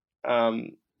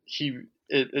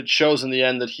it shows in the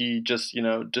end that he just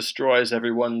destroys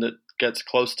everyone that gets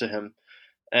close to him,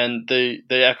 and they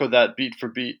echo that beat for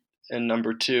beat in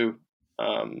number two.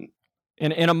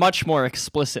 In a much more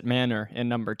explicit manner in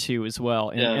number two as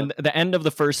well. And the end of the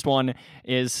first one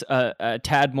is a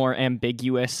tad more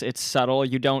ambiguous. It's subtle.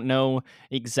 You don't know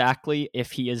exactly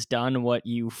if he has done what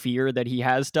you fear that he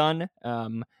has done.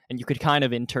 And you could kind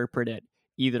of interpret it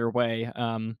either way.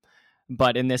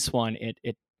 But in this one,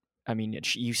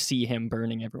 you see him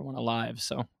burning everyone alive.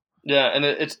 So yeah, and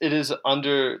it is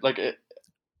under like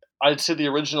I'd say the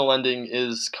original ending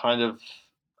is kind of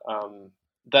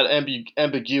that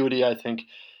ambiguity. I think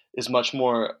is much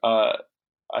more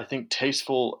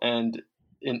tasteful and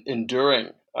enduring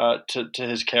to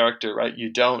his character. Right, you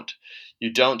don't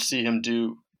see him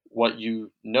do what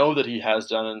you know that he has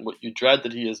done and what you dread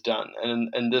that he has done,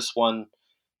 and in this one,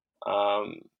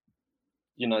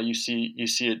 you see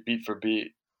it beat for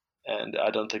beat, and I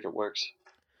don't think it works.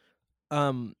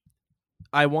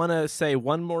 I want to say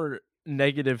one more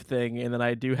negative thing, and then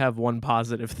I do have one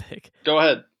positive thing. Go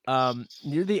ahead.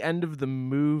 Near the end of the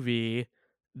movie,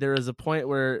 there is a point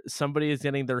where somebody is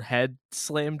getting their head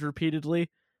slammed repeatedly,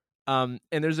 and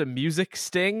there's a music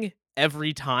sting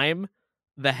every time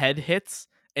the head hits,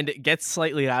 and it gets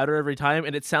slightly louder every time,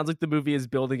 and it sounds like the movie is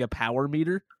building a power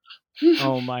meter.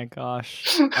 Oh my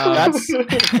gosh. That's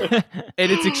and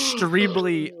it's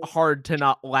extremely hard to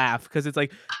not laugh because it's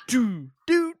like do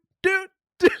do do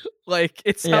do, like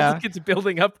it sounds like it's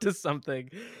building up to something.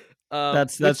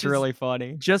 That's really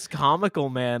funny. Just comical,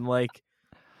 man. Like,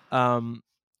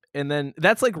 and then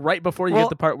that's like right before you get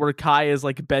the part where Kai is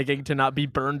like begging to not be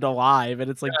burned alive, and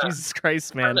it's like Jesus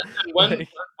Christ, man. And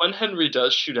when Henry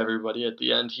does shoot everybody at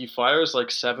the end, he fires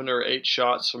like 7 or 8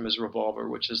 shots from his revolver,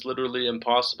 which is literally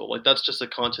impossible. Like that's just a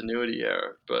continuity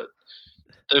error. But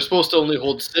they're supposed to only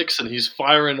hold 6, and he's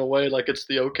firing away like it's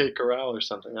the OK Corral or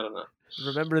something. I don't know.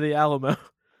 Remember the Alamo?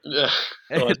 Yeah,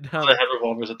 I had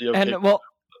revolvers at the OK. And well.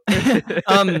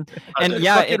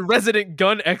 Resident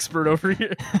gun expert over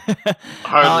here.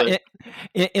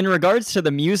 In regards to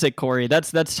the music, Corey,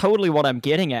 that's totally what I'm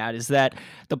getting at. Is that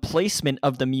the placement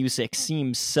of the music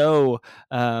seems so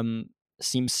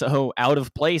seems so out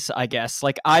of place, I guess.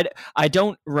 Like I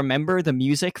don't remember the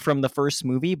music from the first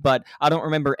movie, but I don't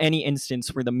remember any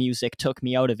instance where the music took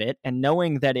me out of it. And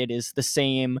knowing that it is the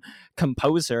same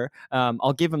composer,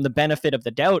 I'll give him the benefit of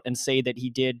the doubt and say that he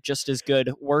did just as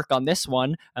good work on this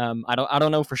one. I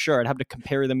don't know for sure. I'd have to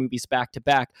compare the movies back to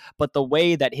back, but the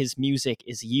way that his music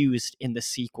is used in the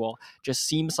sequel just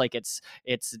seems like it's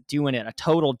doing it a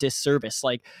total disservice.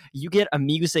 Like, you get a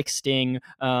music sting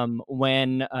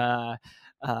when a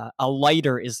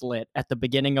lighter is lit at the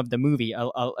beginning of the movie.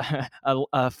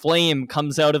 A flame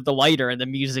comes out of the lighter, and the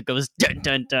music goes dun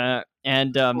dun dun.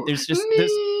 And there's just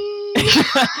this.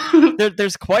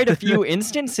 There's quite a few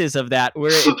instances of that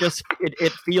where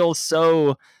it feels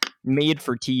so made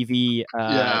for TV,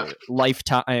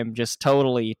 Lifetime, just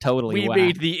totally we whack.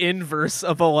 made the inverse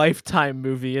of a Lifetime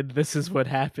movie, and this is what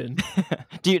happened.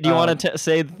 Do you want to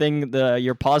say the thing,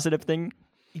 your positive thing?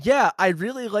 Yeah, I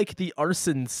really like the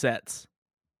arson sets.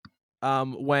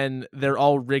 When they're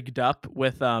all rigged up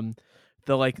with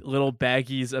the like little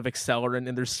baggies of accelerant,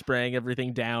 and they're spraying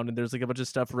everything down, and there's like a bunch of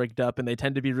stuff rigged up, and they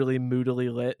tend to be really moodily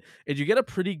lit, and you get a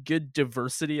pretty good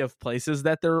diversity of places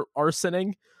that they're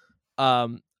arsoning.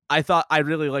 I thought I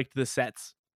really liked the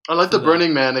sets. I like the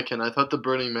burning mannequin. I thought the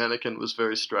burning mannequin was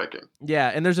very striking.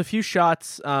 Yeah, and there's a few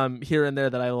shots here and there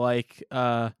that I like.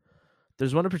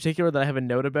 There's one in particular that I have a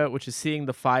note about, which is seeing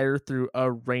the fire through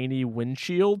a rainy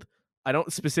windshield. I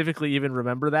don't specifically even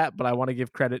remember that, but I want to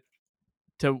give credit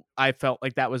to, I felt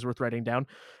like that was worth writing down.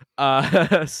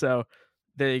 So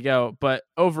there you go. But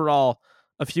overall,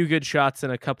 a few good shots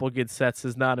and a couple good sets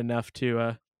is not enough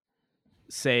to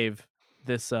save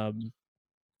this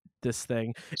this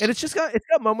thing. And it's got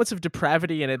moments of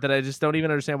depravity in it that I just don't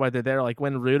even understand why they're there. Like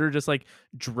when Reuter just like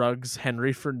drugs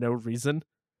Henry for no reason.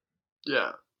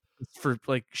 Yeah. For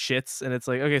like shits, and it's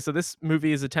like, okay, so this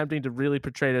movie is attempting to really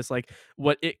portray this like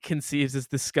what it conceives as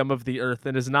the scum of the earth,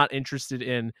 and is not interested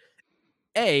in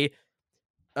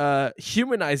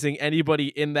humanizing anybody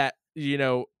in that, you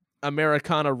know,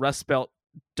 Americana Rust Belt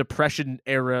Depression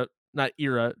area that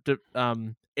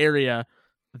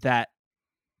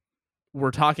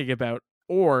we're talking about,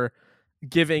 or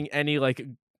giving any like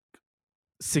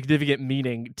significant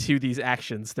meaning to these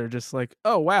actions. They're just like,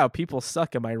 oh wow, people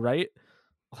suck, am I right?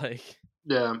 Like,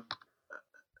 yeah,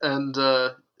 and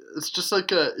it's just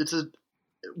like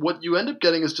what you end up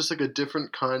getting is just like a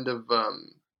different kind of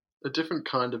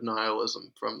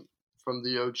nihilism from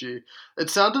the OG. It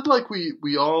sounded like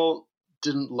we all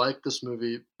didn't like this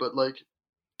movie, but like,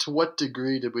 to what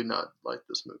degree did we not like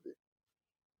this movie?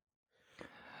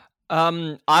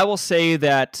 I will say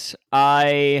that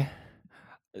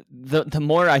the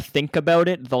more I think about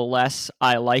it, the less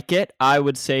I like it. I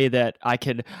would say that I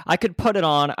could put it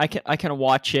on. I can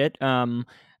watch it. And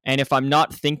if I'm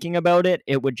not thinking about it,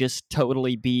 it would just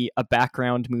totally be a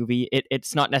background movie.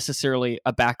 It's not necessarily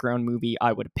a background movie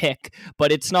I would pick,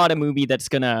 but it's not a movie that's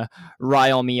gonna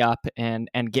rile me up and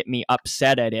get me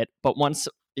upset at it. But once,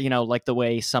 you know, like the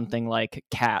way something like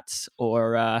Cats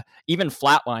or even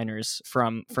Flatliners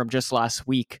from just last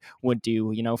week would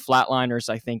do. You know, Flatliners,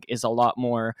 I think, is a lot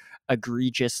more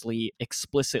egregiously,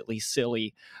 explicitly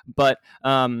silly. But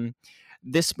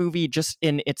this movie, just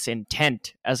in its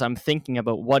intent, as I'm thinking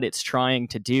about what it's trying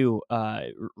to do,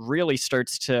 really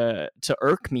starts to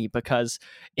irk me, because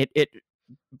it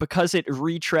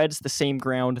retreads the same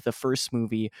ground the first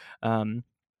movie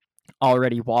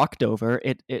already walked over.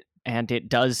 And it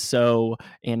does so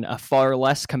in a far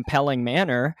less compelling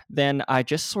manner. Then I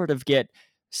just sort of get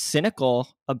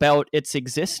cynical about its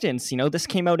existence. You know, this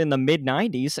came out in the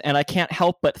mid-90s, and I can't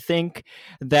help but think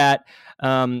that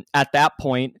at that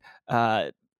point,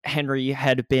 Henry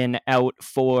had been out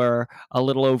for a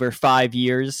little over 5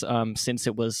 years since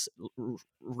it was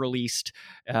released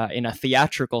in a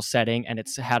theatrical setting, and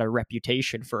it's had a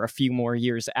reputation for a few more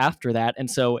years after that. And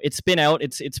so it's been out.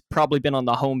 It's probably been on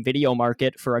the home video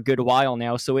market for a good while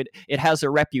now. So it has a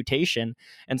reputation.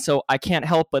 And so I can't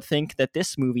help but think that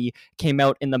this movie came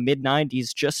out in the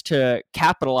mid-90s just to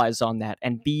capitalize on that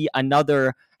and be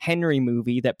another Henry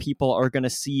movie that people are going to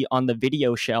see on the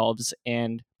video shelves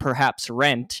and perhaps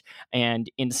rent. And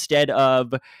instead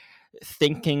of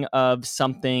thinking of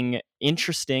something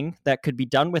interesting that could be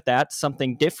done with that,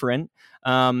 something different,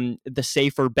 the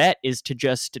safer bet is to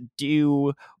just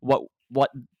do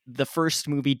what the first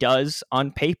movie does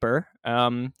on paper.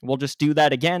 We'll just do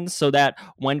that again, so that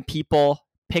when people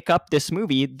pick up this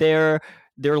movie, they're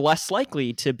less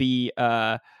likely to be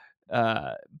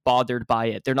bothered by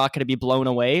it. They're not going to be blown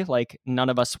away like none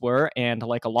of us were, and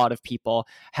like a lot of people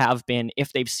have been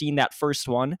if they've seen that first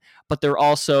one, but they're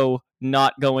also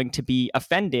not going to be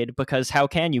offended because how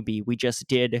can you be? We just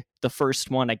did the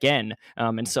first one again.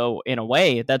 And so in a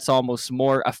way, that's almost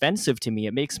more offensive to me.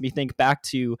 It makes me think back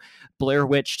to Blair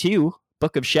Witch 2,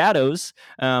 Book of Shadows,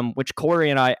 which Corey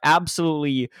and I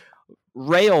absolutely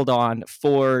railed on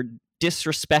for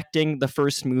disrespecting the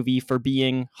first movie, for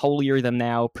being holier than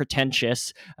thou,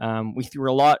 pretentious. We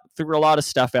threw a lot of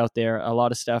stuff out there, a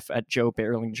lot of stuff at Joe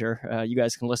Berlinger. You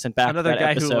guys can listen back Another to that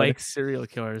guy episode. who likes serial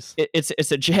killers.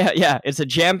 It's a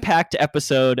jam-packed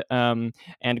episode, and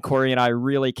Corey and I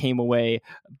really came away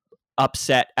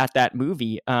upset at that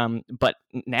movie. But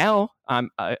now I'm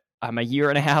a year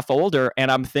and a half older, and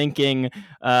I'm thinking,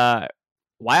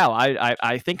 wow,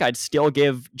 I think I'd still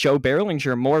give Joe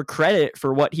Berlinger more credit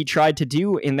for what he tried to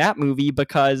do in that movie,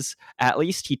 because at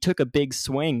least he took a big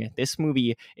swing. This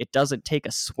movie, it doesn't take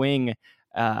a swing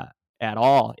at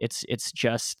all. It's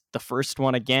just the first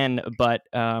one again, but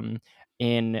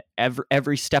in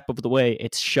every step of the way,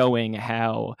 it's showing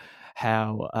how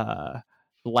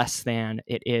less than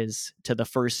it is to the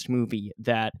first movie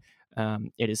that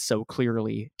it is so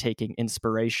clearly taking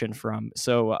inspiration from.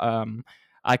 So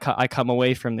I come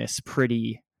away from this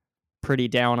pretty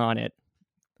down on it.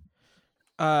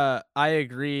 I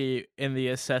agree in the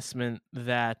assessment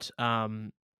that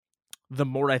the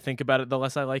more I think about it, the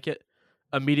less I like it.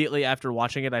 Immediately after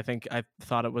watching it, I think I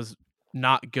thought it was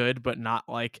not good, but not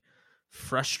like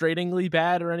frustratingly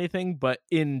bad or anything. But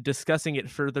in discussing it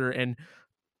further and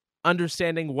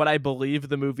understanding what I believe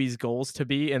the movie's goals to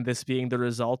be, and this being the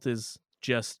result, is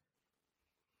just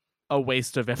a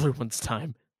waste of everyone's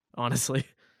time, honestly.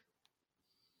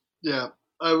 Yeah,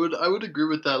 I would agree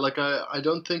with that. Like I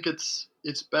don't think it's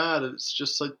bad. It's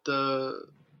just like the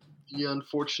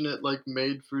unfortunate like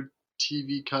made for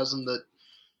TV cousin that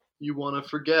you want to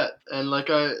forget. And like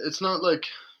it's not like,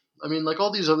 I mean, like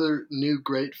all these other new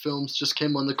great films just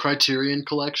came on the Criterion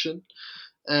Collection.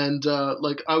 And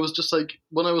like I was just like,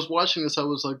 when I was watching this, I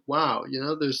was like, wow,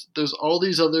 there's all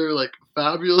these other like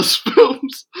fabulous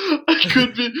films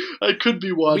I could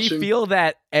be watching. We feel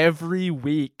that every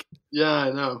week. Yeah,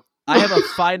 I know. I have a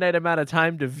finite amount of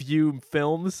time to view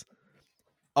films.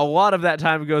 A lot of that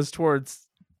time goes towards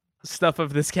stuff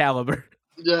of this caliber.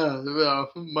 Yeah,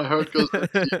 my heart goes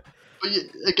out to you. But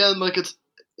again, like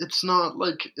it's not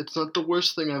the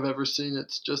worst thing I've ever seen.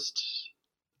 It's just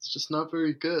not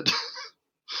very good.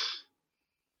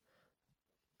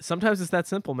 Sometimes it's that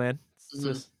simple, man. It's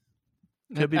just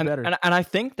could be better. And I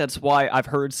think that's why I've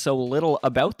heard so little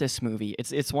about this movie.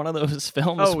 It's one of those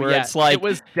films where it's like it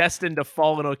was destined to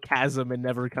fall in a chasm and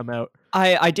never come out.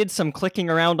 I did some clicking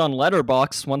around on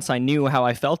Letterboxd once I knew how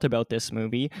I felt about this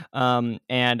movie,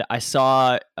 and I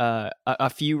saw a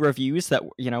few reviews that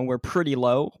were pretty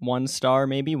low, 1 star,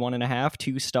 maybe 1.5,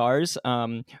 2 stars,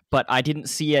 but I didn't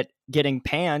see it getting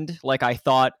panned like I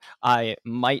thought I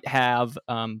might have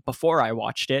before I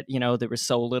watched it. There was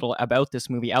so little about this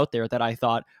movie out there that I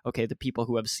thought, okay, the people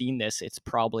who have seen this, it's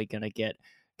probably gonna get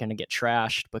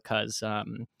trashed, because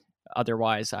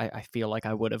otherwise I feel like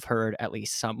I would have heard at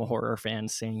least some horror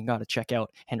fans saying, you got to check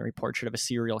out Henry Portrait of a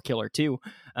Serial Killer too.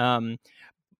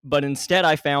 But instead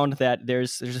I found that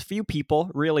there's a few people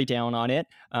really down on it.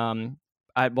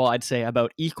 I'd say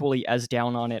about equally as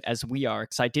down on it as we are,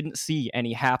 because I didn't see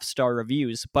any half-star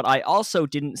reviews, but I also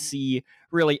didn't see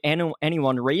really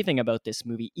anyone raving about this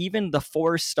movie. Even the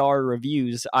 4-star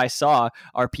reviews I saw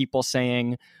are people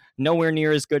saying nowhere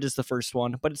near as good as the first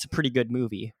one, but it's a pretty good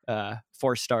movie.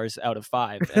 4 stars out of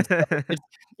 5.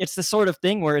 It's the sort of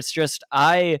thing where it's just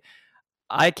I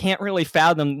can't really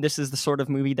fathom this is the sort of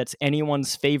movie that's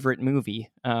anyone's favorite movie,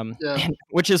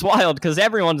 which is wild, because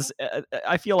everyone's.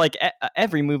 I feel like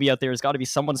every movie out there has got to be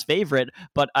someone's favorite,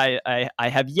 but I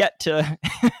have yet to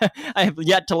I have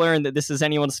yet to learn that this is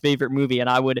anyone's favorite movie, and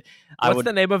What's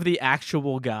the name of the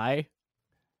actual guy?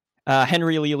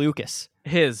 Henry Lee Lucas.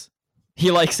 He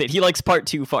likes it. He likes part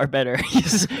 2 far better.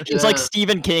 He's like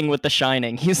Stephen King with The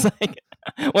Shining. He's like,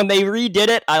 when they redid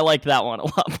it, I liked that one a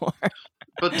lot more.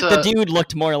 But the dude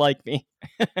looked more like me.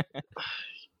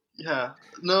 Yeah,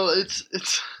 no, it's.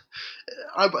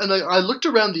 I looked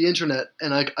around the internet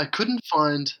and I couldn't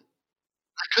find.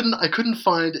 I couldn't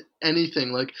find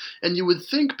anything like, and you would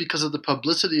think because of the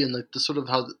publicity and like the sort of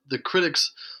how the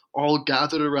critics all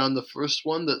gathered around the first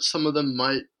one that some of them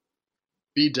might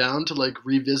be down to like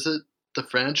revisit the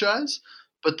franchise,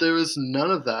 but there is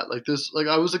none of that. Like there's like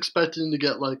I was expecting to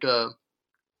get like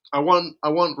I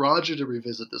want Roger to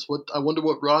revisit this. I wonder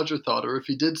what Roger thought, or if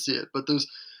he did see it. But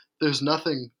there's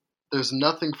nothing there's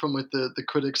nothing from like the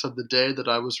critics of the day that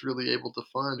I was really able to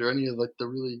find, or any of like the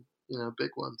really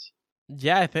big ones.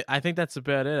 Yeah, I think that's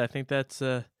about it. I think that's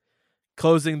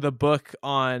closing the book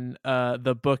on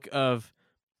the book of.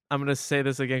 I'm gonna say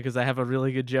this again because I have a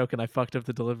really good joke and I fucked up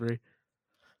the delivery.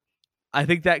 I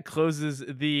think that closes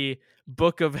the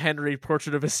Book of Henry: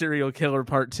 Portrait of a Serial Killer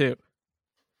Part 2.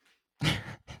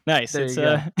 Nice. There It's you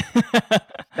go.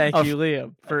 Thank you,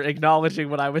 Liam, for acknowledging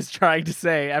what I was trying to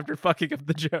say after fucking up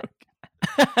the joke.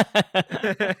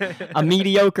 a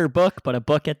mediocre book, but a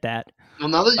book at that. Well,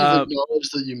 now that you've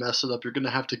acknowledged that you messed it up, you're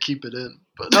gonna have to keep it in.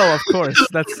 But Oh, of course.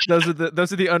 Those are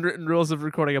the unwritten rules of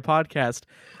recording a podcast.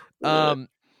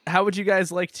 How would you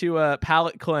guys like to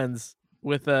palate cleanse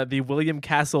with the William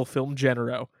Castle film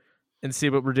Genero and see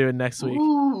what we're doing next week?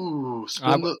 Ooh, spin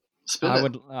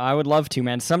I would love to,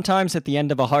 man. Sometimes at the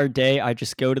end of a hard day, I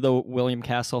just go to the William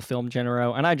Castle film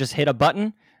Genero and I just hit a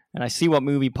button and I see what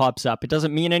movie pops up. It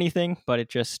doesn't mean anything, but it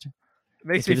just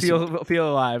makes me feel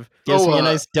alive. Gives me a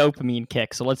nice dopamine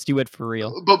kick. So let's do it for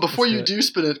real. But before you do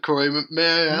spin it, Corey, may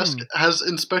I ask, has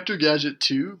Inspector Gadget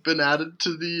 2 been added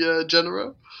to the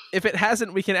Genero? If it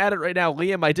hasn't, we can add it right now.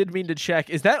 Liam, I did mean to check.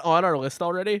 Is that on our list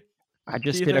already? I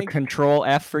just did a Control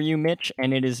F for you, Mitch,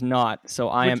 and it is not. So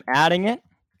I am adding it.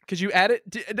 Could you add it?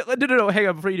 No, hang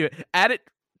on before you do it. Add it.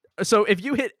 So if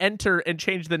you hit enter and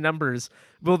change the numbers,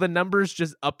 will the numbers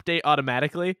just update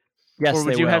automatically? Yes, or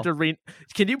would you have to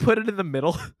Can you put it in the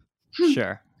middle?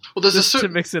 Sure. Well, there's to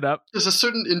mix it up. There's a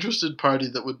certain interested party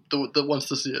that wants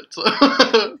to see it, so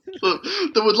that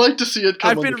would like to see it.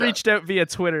 I've been reached out via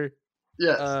Twitter.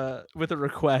 Yes. With a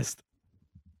request.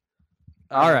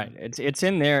 All right, it's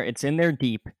in there. It's in there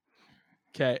deep.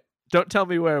 Okay. Don't tell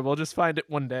me where. We'll just find it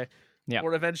one day. Yeah.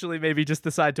 Or eventually maybe just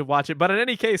decide to watch it. But in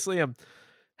any case, Liam,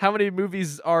 how many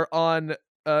movies are on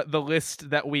the list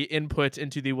that we input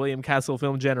into the William Castle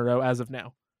film Genero as of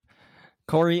now?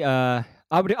 Corey, I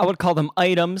would call them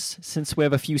items since we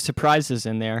have a few surprises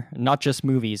in there, not just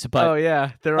movies. But oh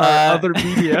yeah, there are other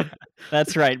media.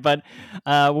 That's right. But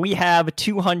we have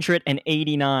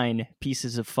 289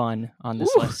 pieces of fun on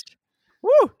this list.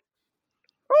 Woo!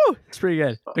 Woo! It's pretty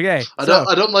good. Okay. I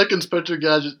don't like Inspector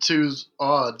Gadget 2's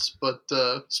odds, but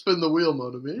spin the wheel,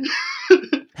 Monami.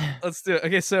 Let's do it.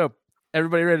 Okay, so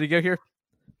everybody ready to go here?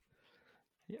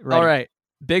 Ready. All right.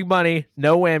 Big money,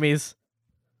 no whammies.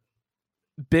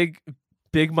 Big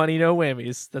money, no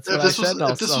whammies. That's what I said.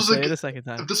 I'll say it a second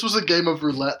time. If this was a game of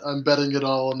roulette, I'm betting it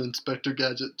all on Inspector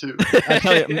Gadget 2. I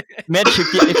tell you, Mitch,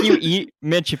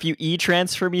 if you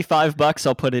e-transfer me $5,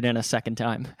 I'll put it in a second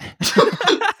time.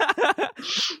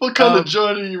 What kind of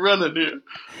joint are you running here?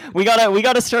 We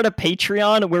gotta start a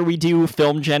Patreon where we do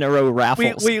film Genero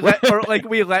raffles. We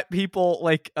let people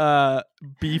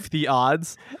beef the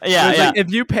odds. Yeah, yeah.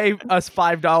 If you pay us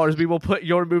 $5, we will put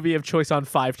your movie of choice on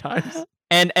 5 times.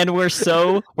 And we're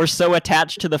so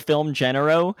attached to the film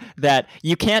Genero that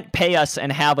you can't pay us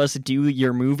and have us do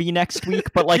your movie next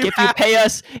week. But if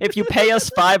you pay us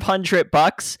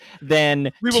 $500,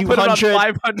 then we will put it on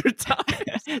 500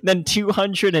 times. Then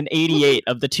 288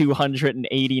 of the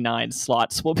 289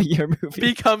 slots will be your movie.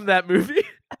 Become that movie.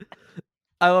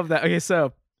 I love that. Okay,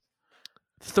 so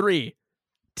 3,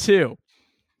 2,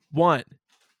 1,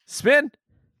 spin.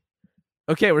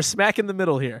 Okay, we're smack in the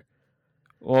middle here.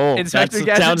 Oh, Inspector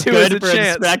Gadget sounds 2 good is a for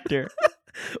chance. Inspector.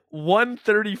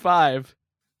 135.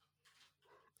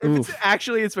 If it's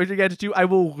actually Inspector Gadget 2, I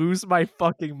will lose my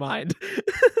fucking mind.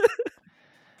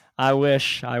 I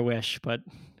wish, but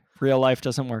real life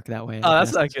doesn't work that way. Oh,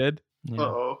 that's not good. Yeah.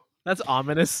 Uh-oh. That's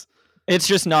ominous. It's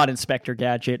just not Inspector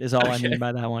Gadget is all I mean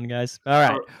by that one, guys. All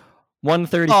right.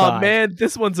 135. Oh, man,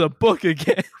 this one's a book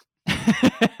again.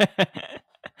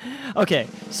 Okay,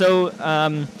 so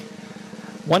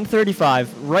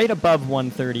 135, right above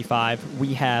 135,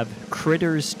 we have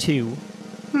Critters 2.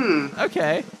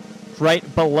 Okay.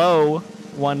 Right below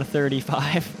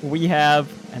 135, we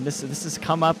have, and this has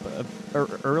come up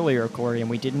earlier, Corey, and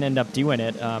we didn't end up doing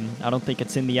it. I don't think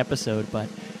it's in the episode, but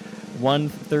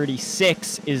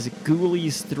 136 is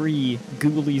Ghoulies 3,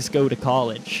 Ghoulies Go to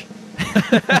College.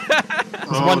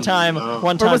 One time. Or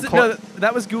was it, no,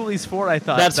 that was Ghoulies 4, I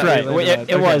thought. That's right.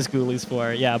 It was Ghoulies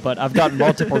 4, yeah, but I've got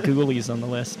multiple Ghoulies on the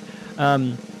list.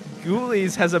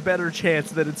 Ghoulies has a better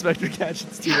chance than Inspector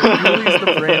Gadget's 2. Ghoulies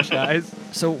the franchise.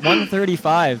 So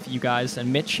 135, you guys,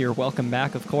 and Mitch here, welcome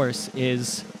back, of course,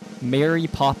 is Mary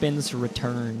Poppins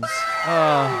Returns.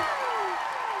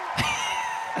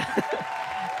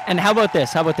 And how about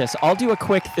this? I'll do a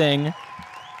quick thing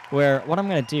where what I'm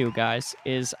going to do, guys,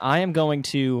 is I am going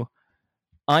to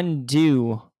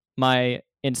undo my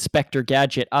Inspector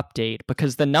Gadget update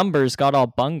because the numbers got all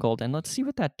bungled, and let's see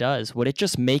what that does. Would it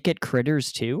just make it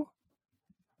Critters 2?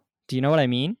 Do you know what I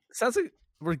mean? Sounds like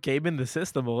we're gaming the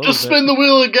system a little Just bit. spin the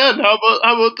wheel again. How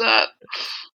about that?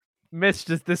 Mitch,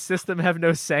 does this system have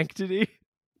no sanctity?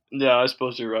 Yeah, I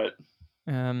suppose you're right.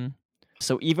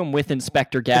 So even with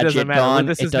Inspector doesn't Gadget matter. gone,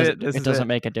 This it is doesn't, This it is doesn't it.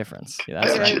 make a difference. Yeah,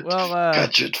 that's Okay, right. well,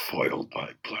 Gadget foiled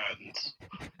my plans.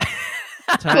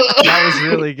 that was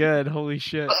really good. Holy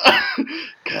shit.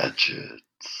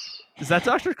 Gadgets. Is that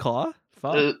Dr. Claw?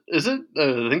 Fuck. Is it?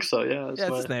 I think so. Yeah.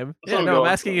 That's his name. that's Yeah, what no, I'm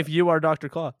going asking for. if you are Dr.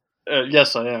 Claw.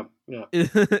 Yes, I am. Yeah.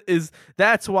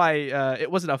 That's why it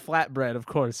wasn't a flatbread, of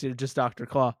course. You're just Dr.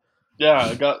 Claw. Yeah,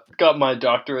 I got my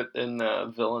doctorate in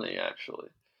villainy, actually.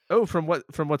 Oh, from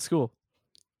what school?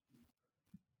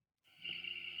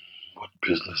 What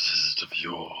business is it of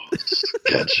yours,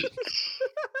 Gadgets?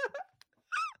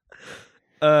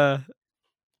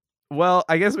 Well,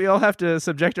 I guess we all have to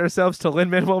subject ourselves to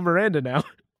Lin-Manuel Miranda now.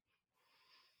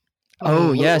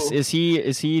 Oh yes, is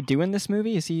he doing this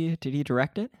movie? Did he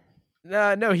direct it?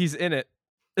 No, he's in it.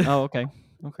 Oh, okay.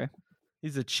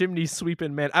 He's a chimney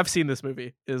sweeping man. I've seen this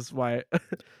movie, is why.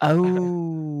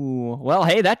 Oh, well,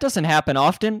 hey, that doesn't happen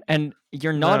often, and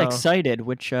you're not No. excited,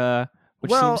 which well,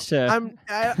 seems to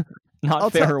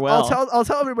not fare well. I'll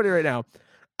tell everybody right now.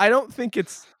 I don't think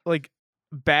it's like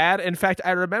bad. In fact,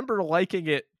 I remember liking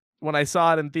it when I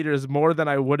saw it in theaters more than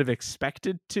I would have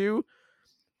expected to.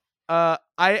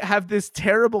 I have this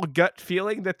terrible gut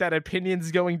feeling that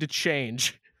opinion's going to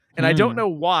change. And I don't know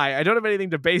why. I don't have anything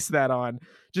to base that on.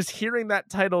 Just hearing that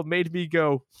title made me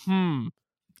go,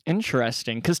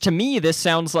 Interesting, because to me this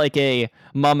sounds like a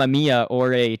Mamma Mia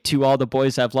or a To All the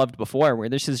Boys I've Loved Before, where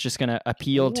this is just going to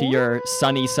appeal to your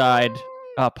sunny side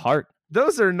heart.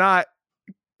 Those are not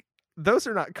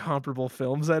comparable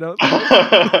films, I don't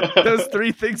think. Those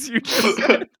three things you just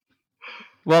said.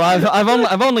 Well,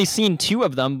 I've only seen two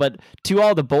of them, but To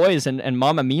All the Boys and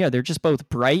Mamma Mia, they're just both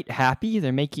bright, happy.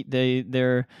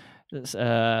 They're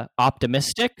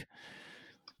optimistic.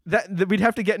 That we'd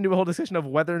have to get into a whole discussion of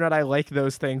whether or not I like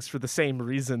those things for the same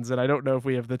reasons, and I don't know if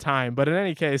we have the time. But in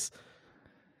any case,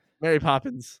 Mary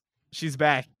Poppins, she's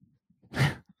back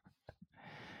in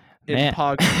Man.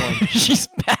 Pog form. She's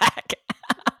back.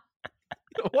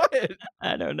 What?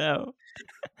 I don't know.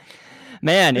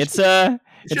 Man, You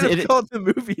should have called the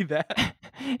movie that.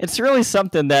 It's really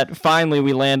something that finally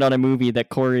we land on a movie that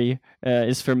Corey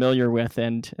is familiar with,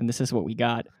 and this is what we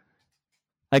got.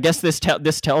 I guess this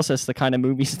tells us the kind of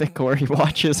movies that Corey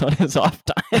watches on his off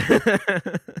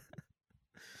time.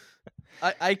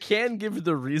 I can give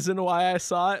the reason why I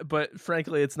saw it, but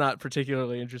frankly, it's not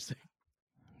particularly interesting.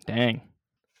 Dang.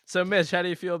 So, Mitch, how do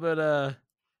you feel about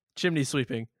chimney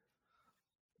sweeping?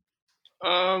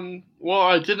 Well,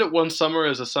 I did it one summer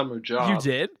as a summer job. You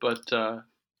did? But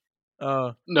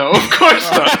no, of course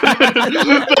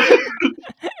not.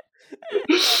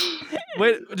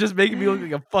 Wait, just making me look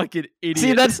like a fucking idiot.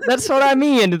 See, that's what I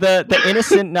mean. The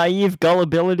innocent, naive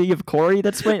gullibility of Corey.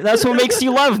 That's what makes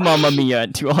you love Mamma Mia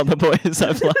and To All the Boys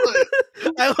I've Loved.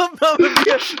 I love Mamma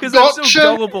Mia because I'm so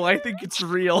gullible. I think it's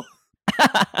real.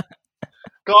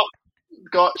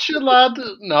 Gotcha, lad.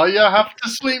 Now you have to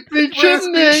sweep me Where's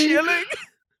the chimney. shilling?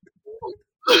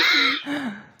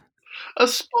 A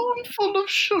spoonful of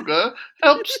sugar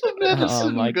helps the medicine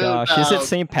Oh my go gosh. down. Is it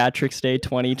St. Patrick's Day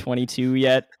 2022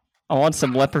 yet? I want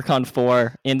some Leprechaun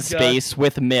 4 in space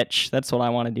with Mitch. That's what I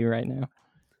want to do right now.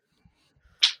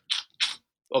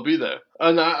 I'll be there.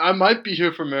 And I might be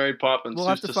here for Mary Poppins. We'll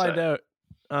have to find out.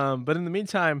 But in the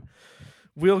meantime,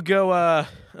 we'll go.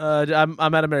 I'm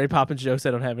out of Mary Poppins jokes.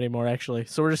 I don't have any more, actually.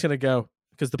 So we're just going to go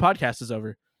because the podcast is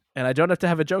over. And I don't have to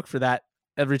have a joke for that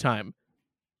every time.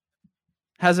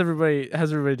 How's everybody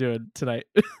doing tonight?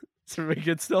 Is everybody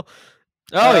good still?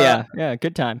 Oh, yeah.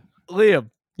 Good time.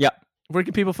 Liam. Yeah. Where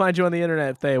can people find you on the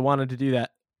internet if they wanted to do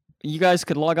that? You guys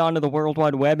could log on to the World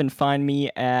Wide Web and find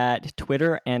me at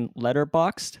Twitter and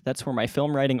Letterboxd. That's where my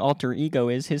film writing alter ego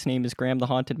is. His name is Graham the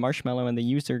Haunted Marshmallow, and the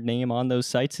username on those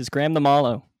sites is Graham the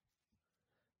Mallow.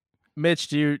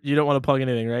 Mitch, you don't want to plug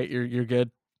anything, right? You're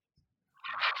good.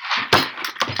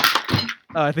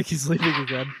 Oh, I think he's leaving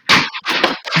again.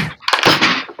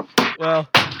 Well,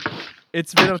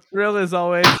 it's been a thrill as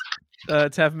always to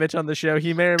have Mitch on the show.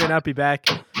 He may or may not be back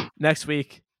next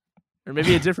week, or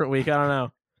maybe a different week. I don't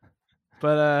know.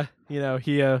 But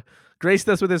he graced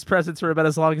us with his presence for about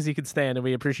as long as he could stand, and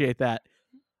we appreciate that.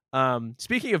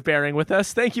 Speaking of bearing with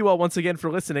us, thank you all once again for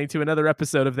listening to another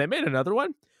episode of They Made Another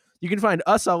One. You can find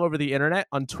us all over the internet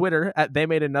on Twitter at They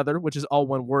Made Another, which is all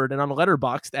one word, and on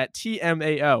Letterboxd at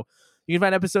TMAO. You can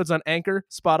find episodes on Anchor,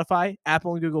 Spotify,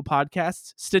 Apple and Google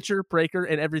Podcasts, Stitcher, Breaker,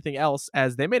 and everything else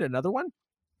as They Made Another One.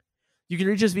 You can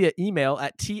reach us via email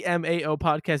at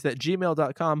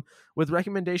tmaopodcast@gmail.com with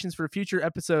recommendations for future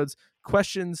episodes,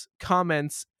 questions,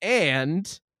 comments,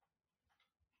 and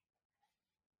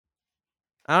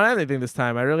I don't have anything this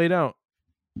time. I really don't.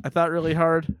 I thought really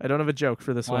hard. I don't have a joke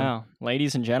for this one. Wow.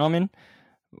 Ladies and gentlemen,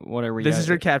 what are we? This is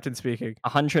your captain speaking.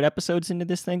 100 episodes into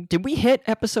this thing? Did we hit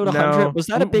episode 100? No. Was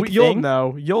that a big You'll thing?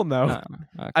 know. You'll know. Oh,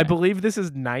 okay. I believe this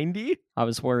is 90. I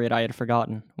was worried I had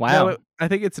forgotten. Wow. No, I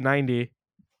think it's 90.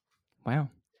 Wow.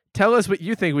 Tell us what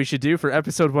you think we should do for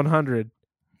episode 100.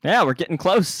 Yeah, we're getting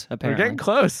close, We're apparently. getting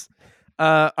close.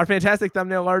 Our fantastic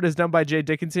thumbnail art is done by Jade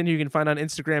Dickinson, who you can find on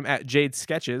Instagram at Jade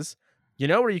Sketches. You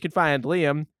know where you can find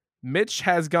Liam. Mitch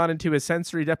has gone into his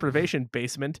sensory deprivation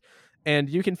basement,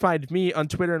 and you can find me on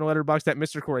Twitter and Letterboxd at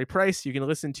Mr. Corey Price. You can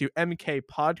listen to MK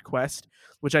Podquest,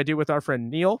 which I do with our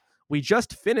friend Neil. We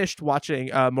just finished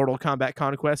watching Mortal Kombat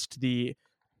Conquest, the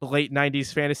late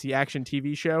 90s fantasy action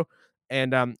TV show,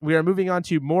 and we are moving on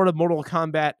to more of Mortal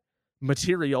Kombat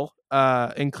material,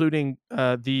 including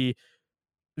the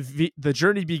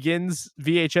Journey Begins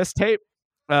VHS tape,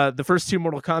 the first 2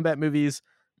 Mortal Kombat movies,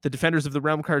 the Defenders of the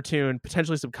Realm cartoon,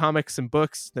 potentially some comics and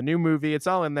books, the new movie. It's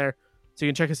all in there. So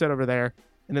you can check us out over there.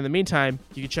 And in the meantime,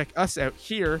 you can check us out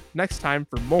here next time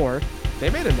for more. They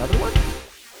made another one?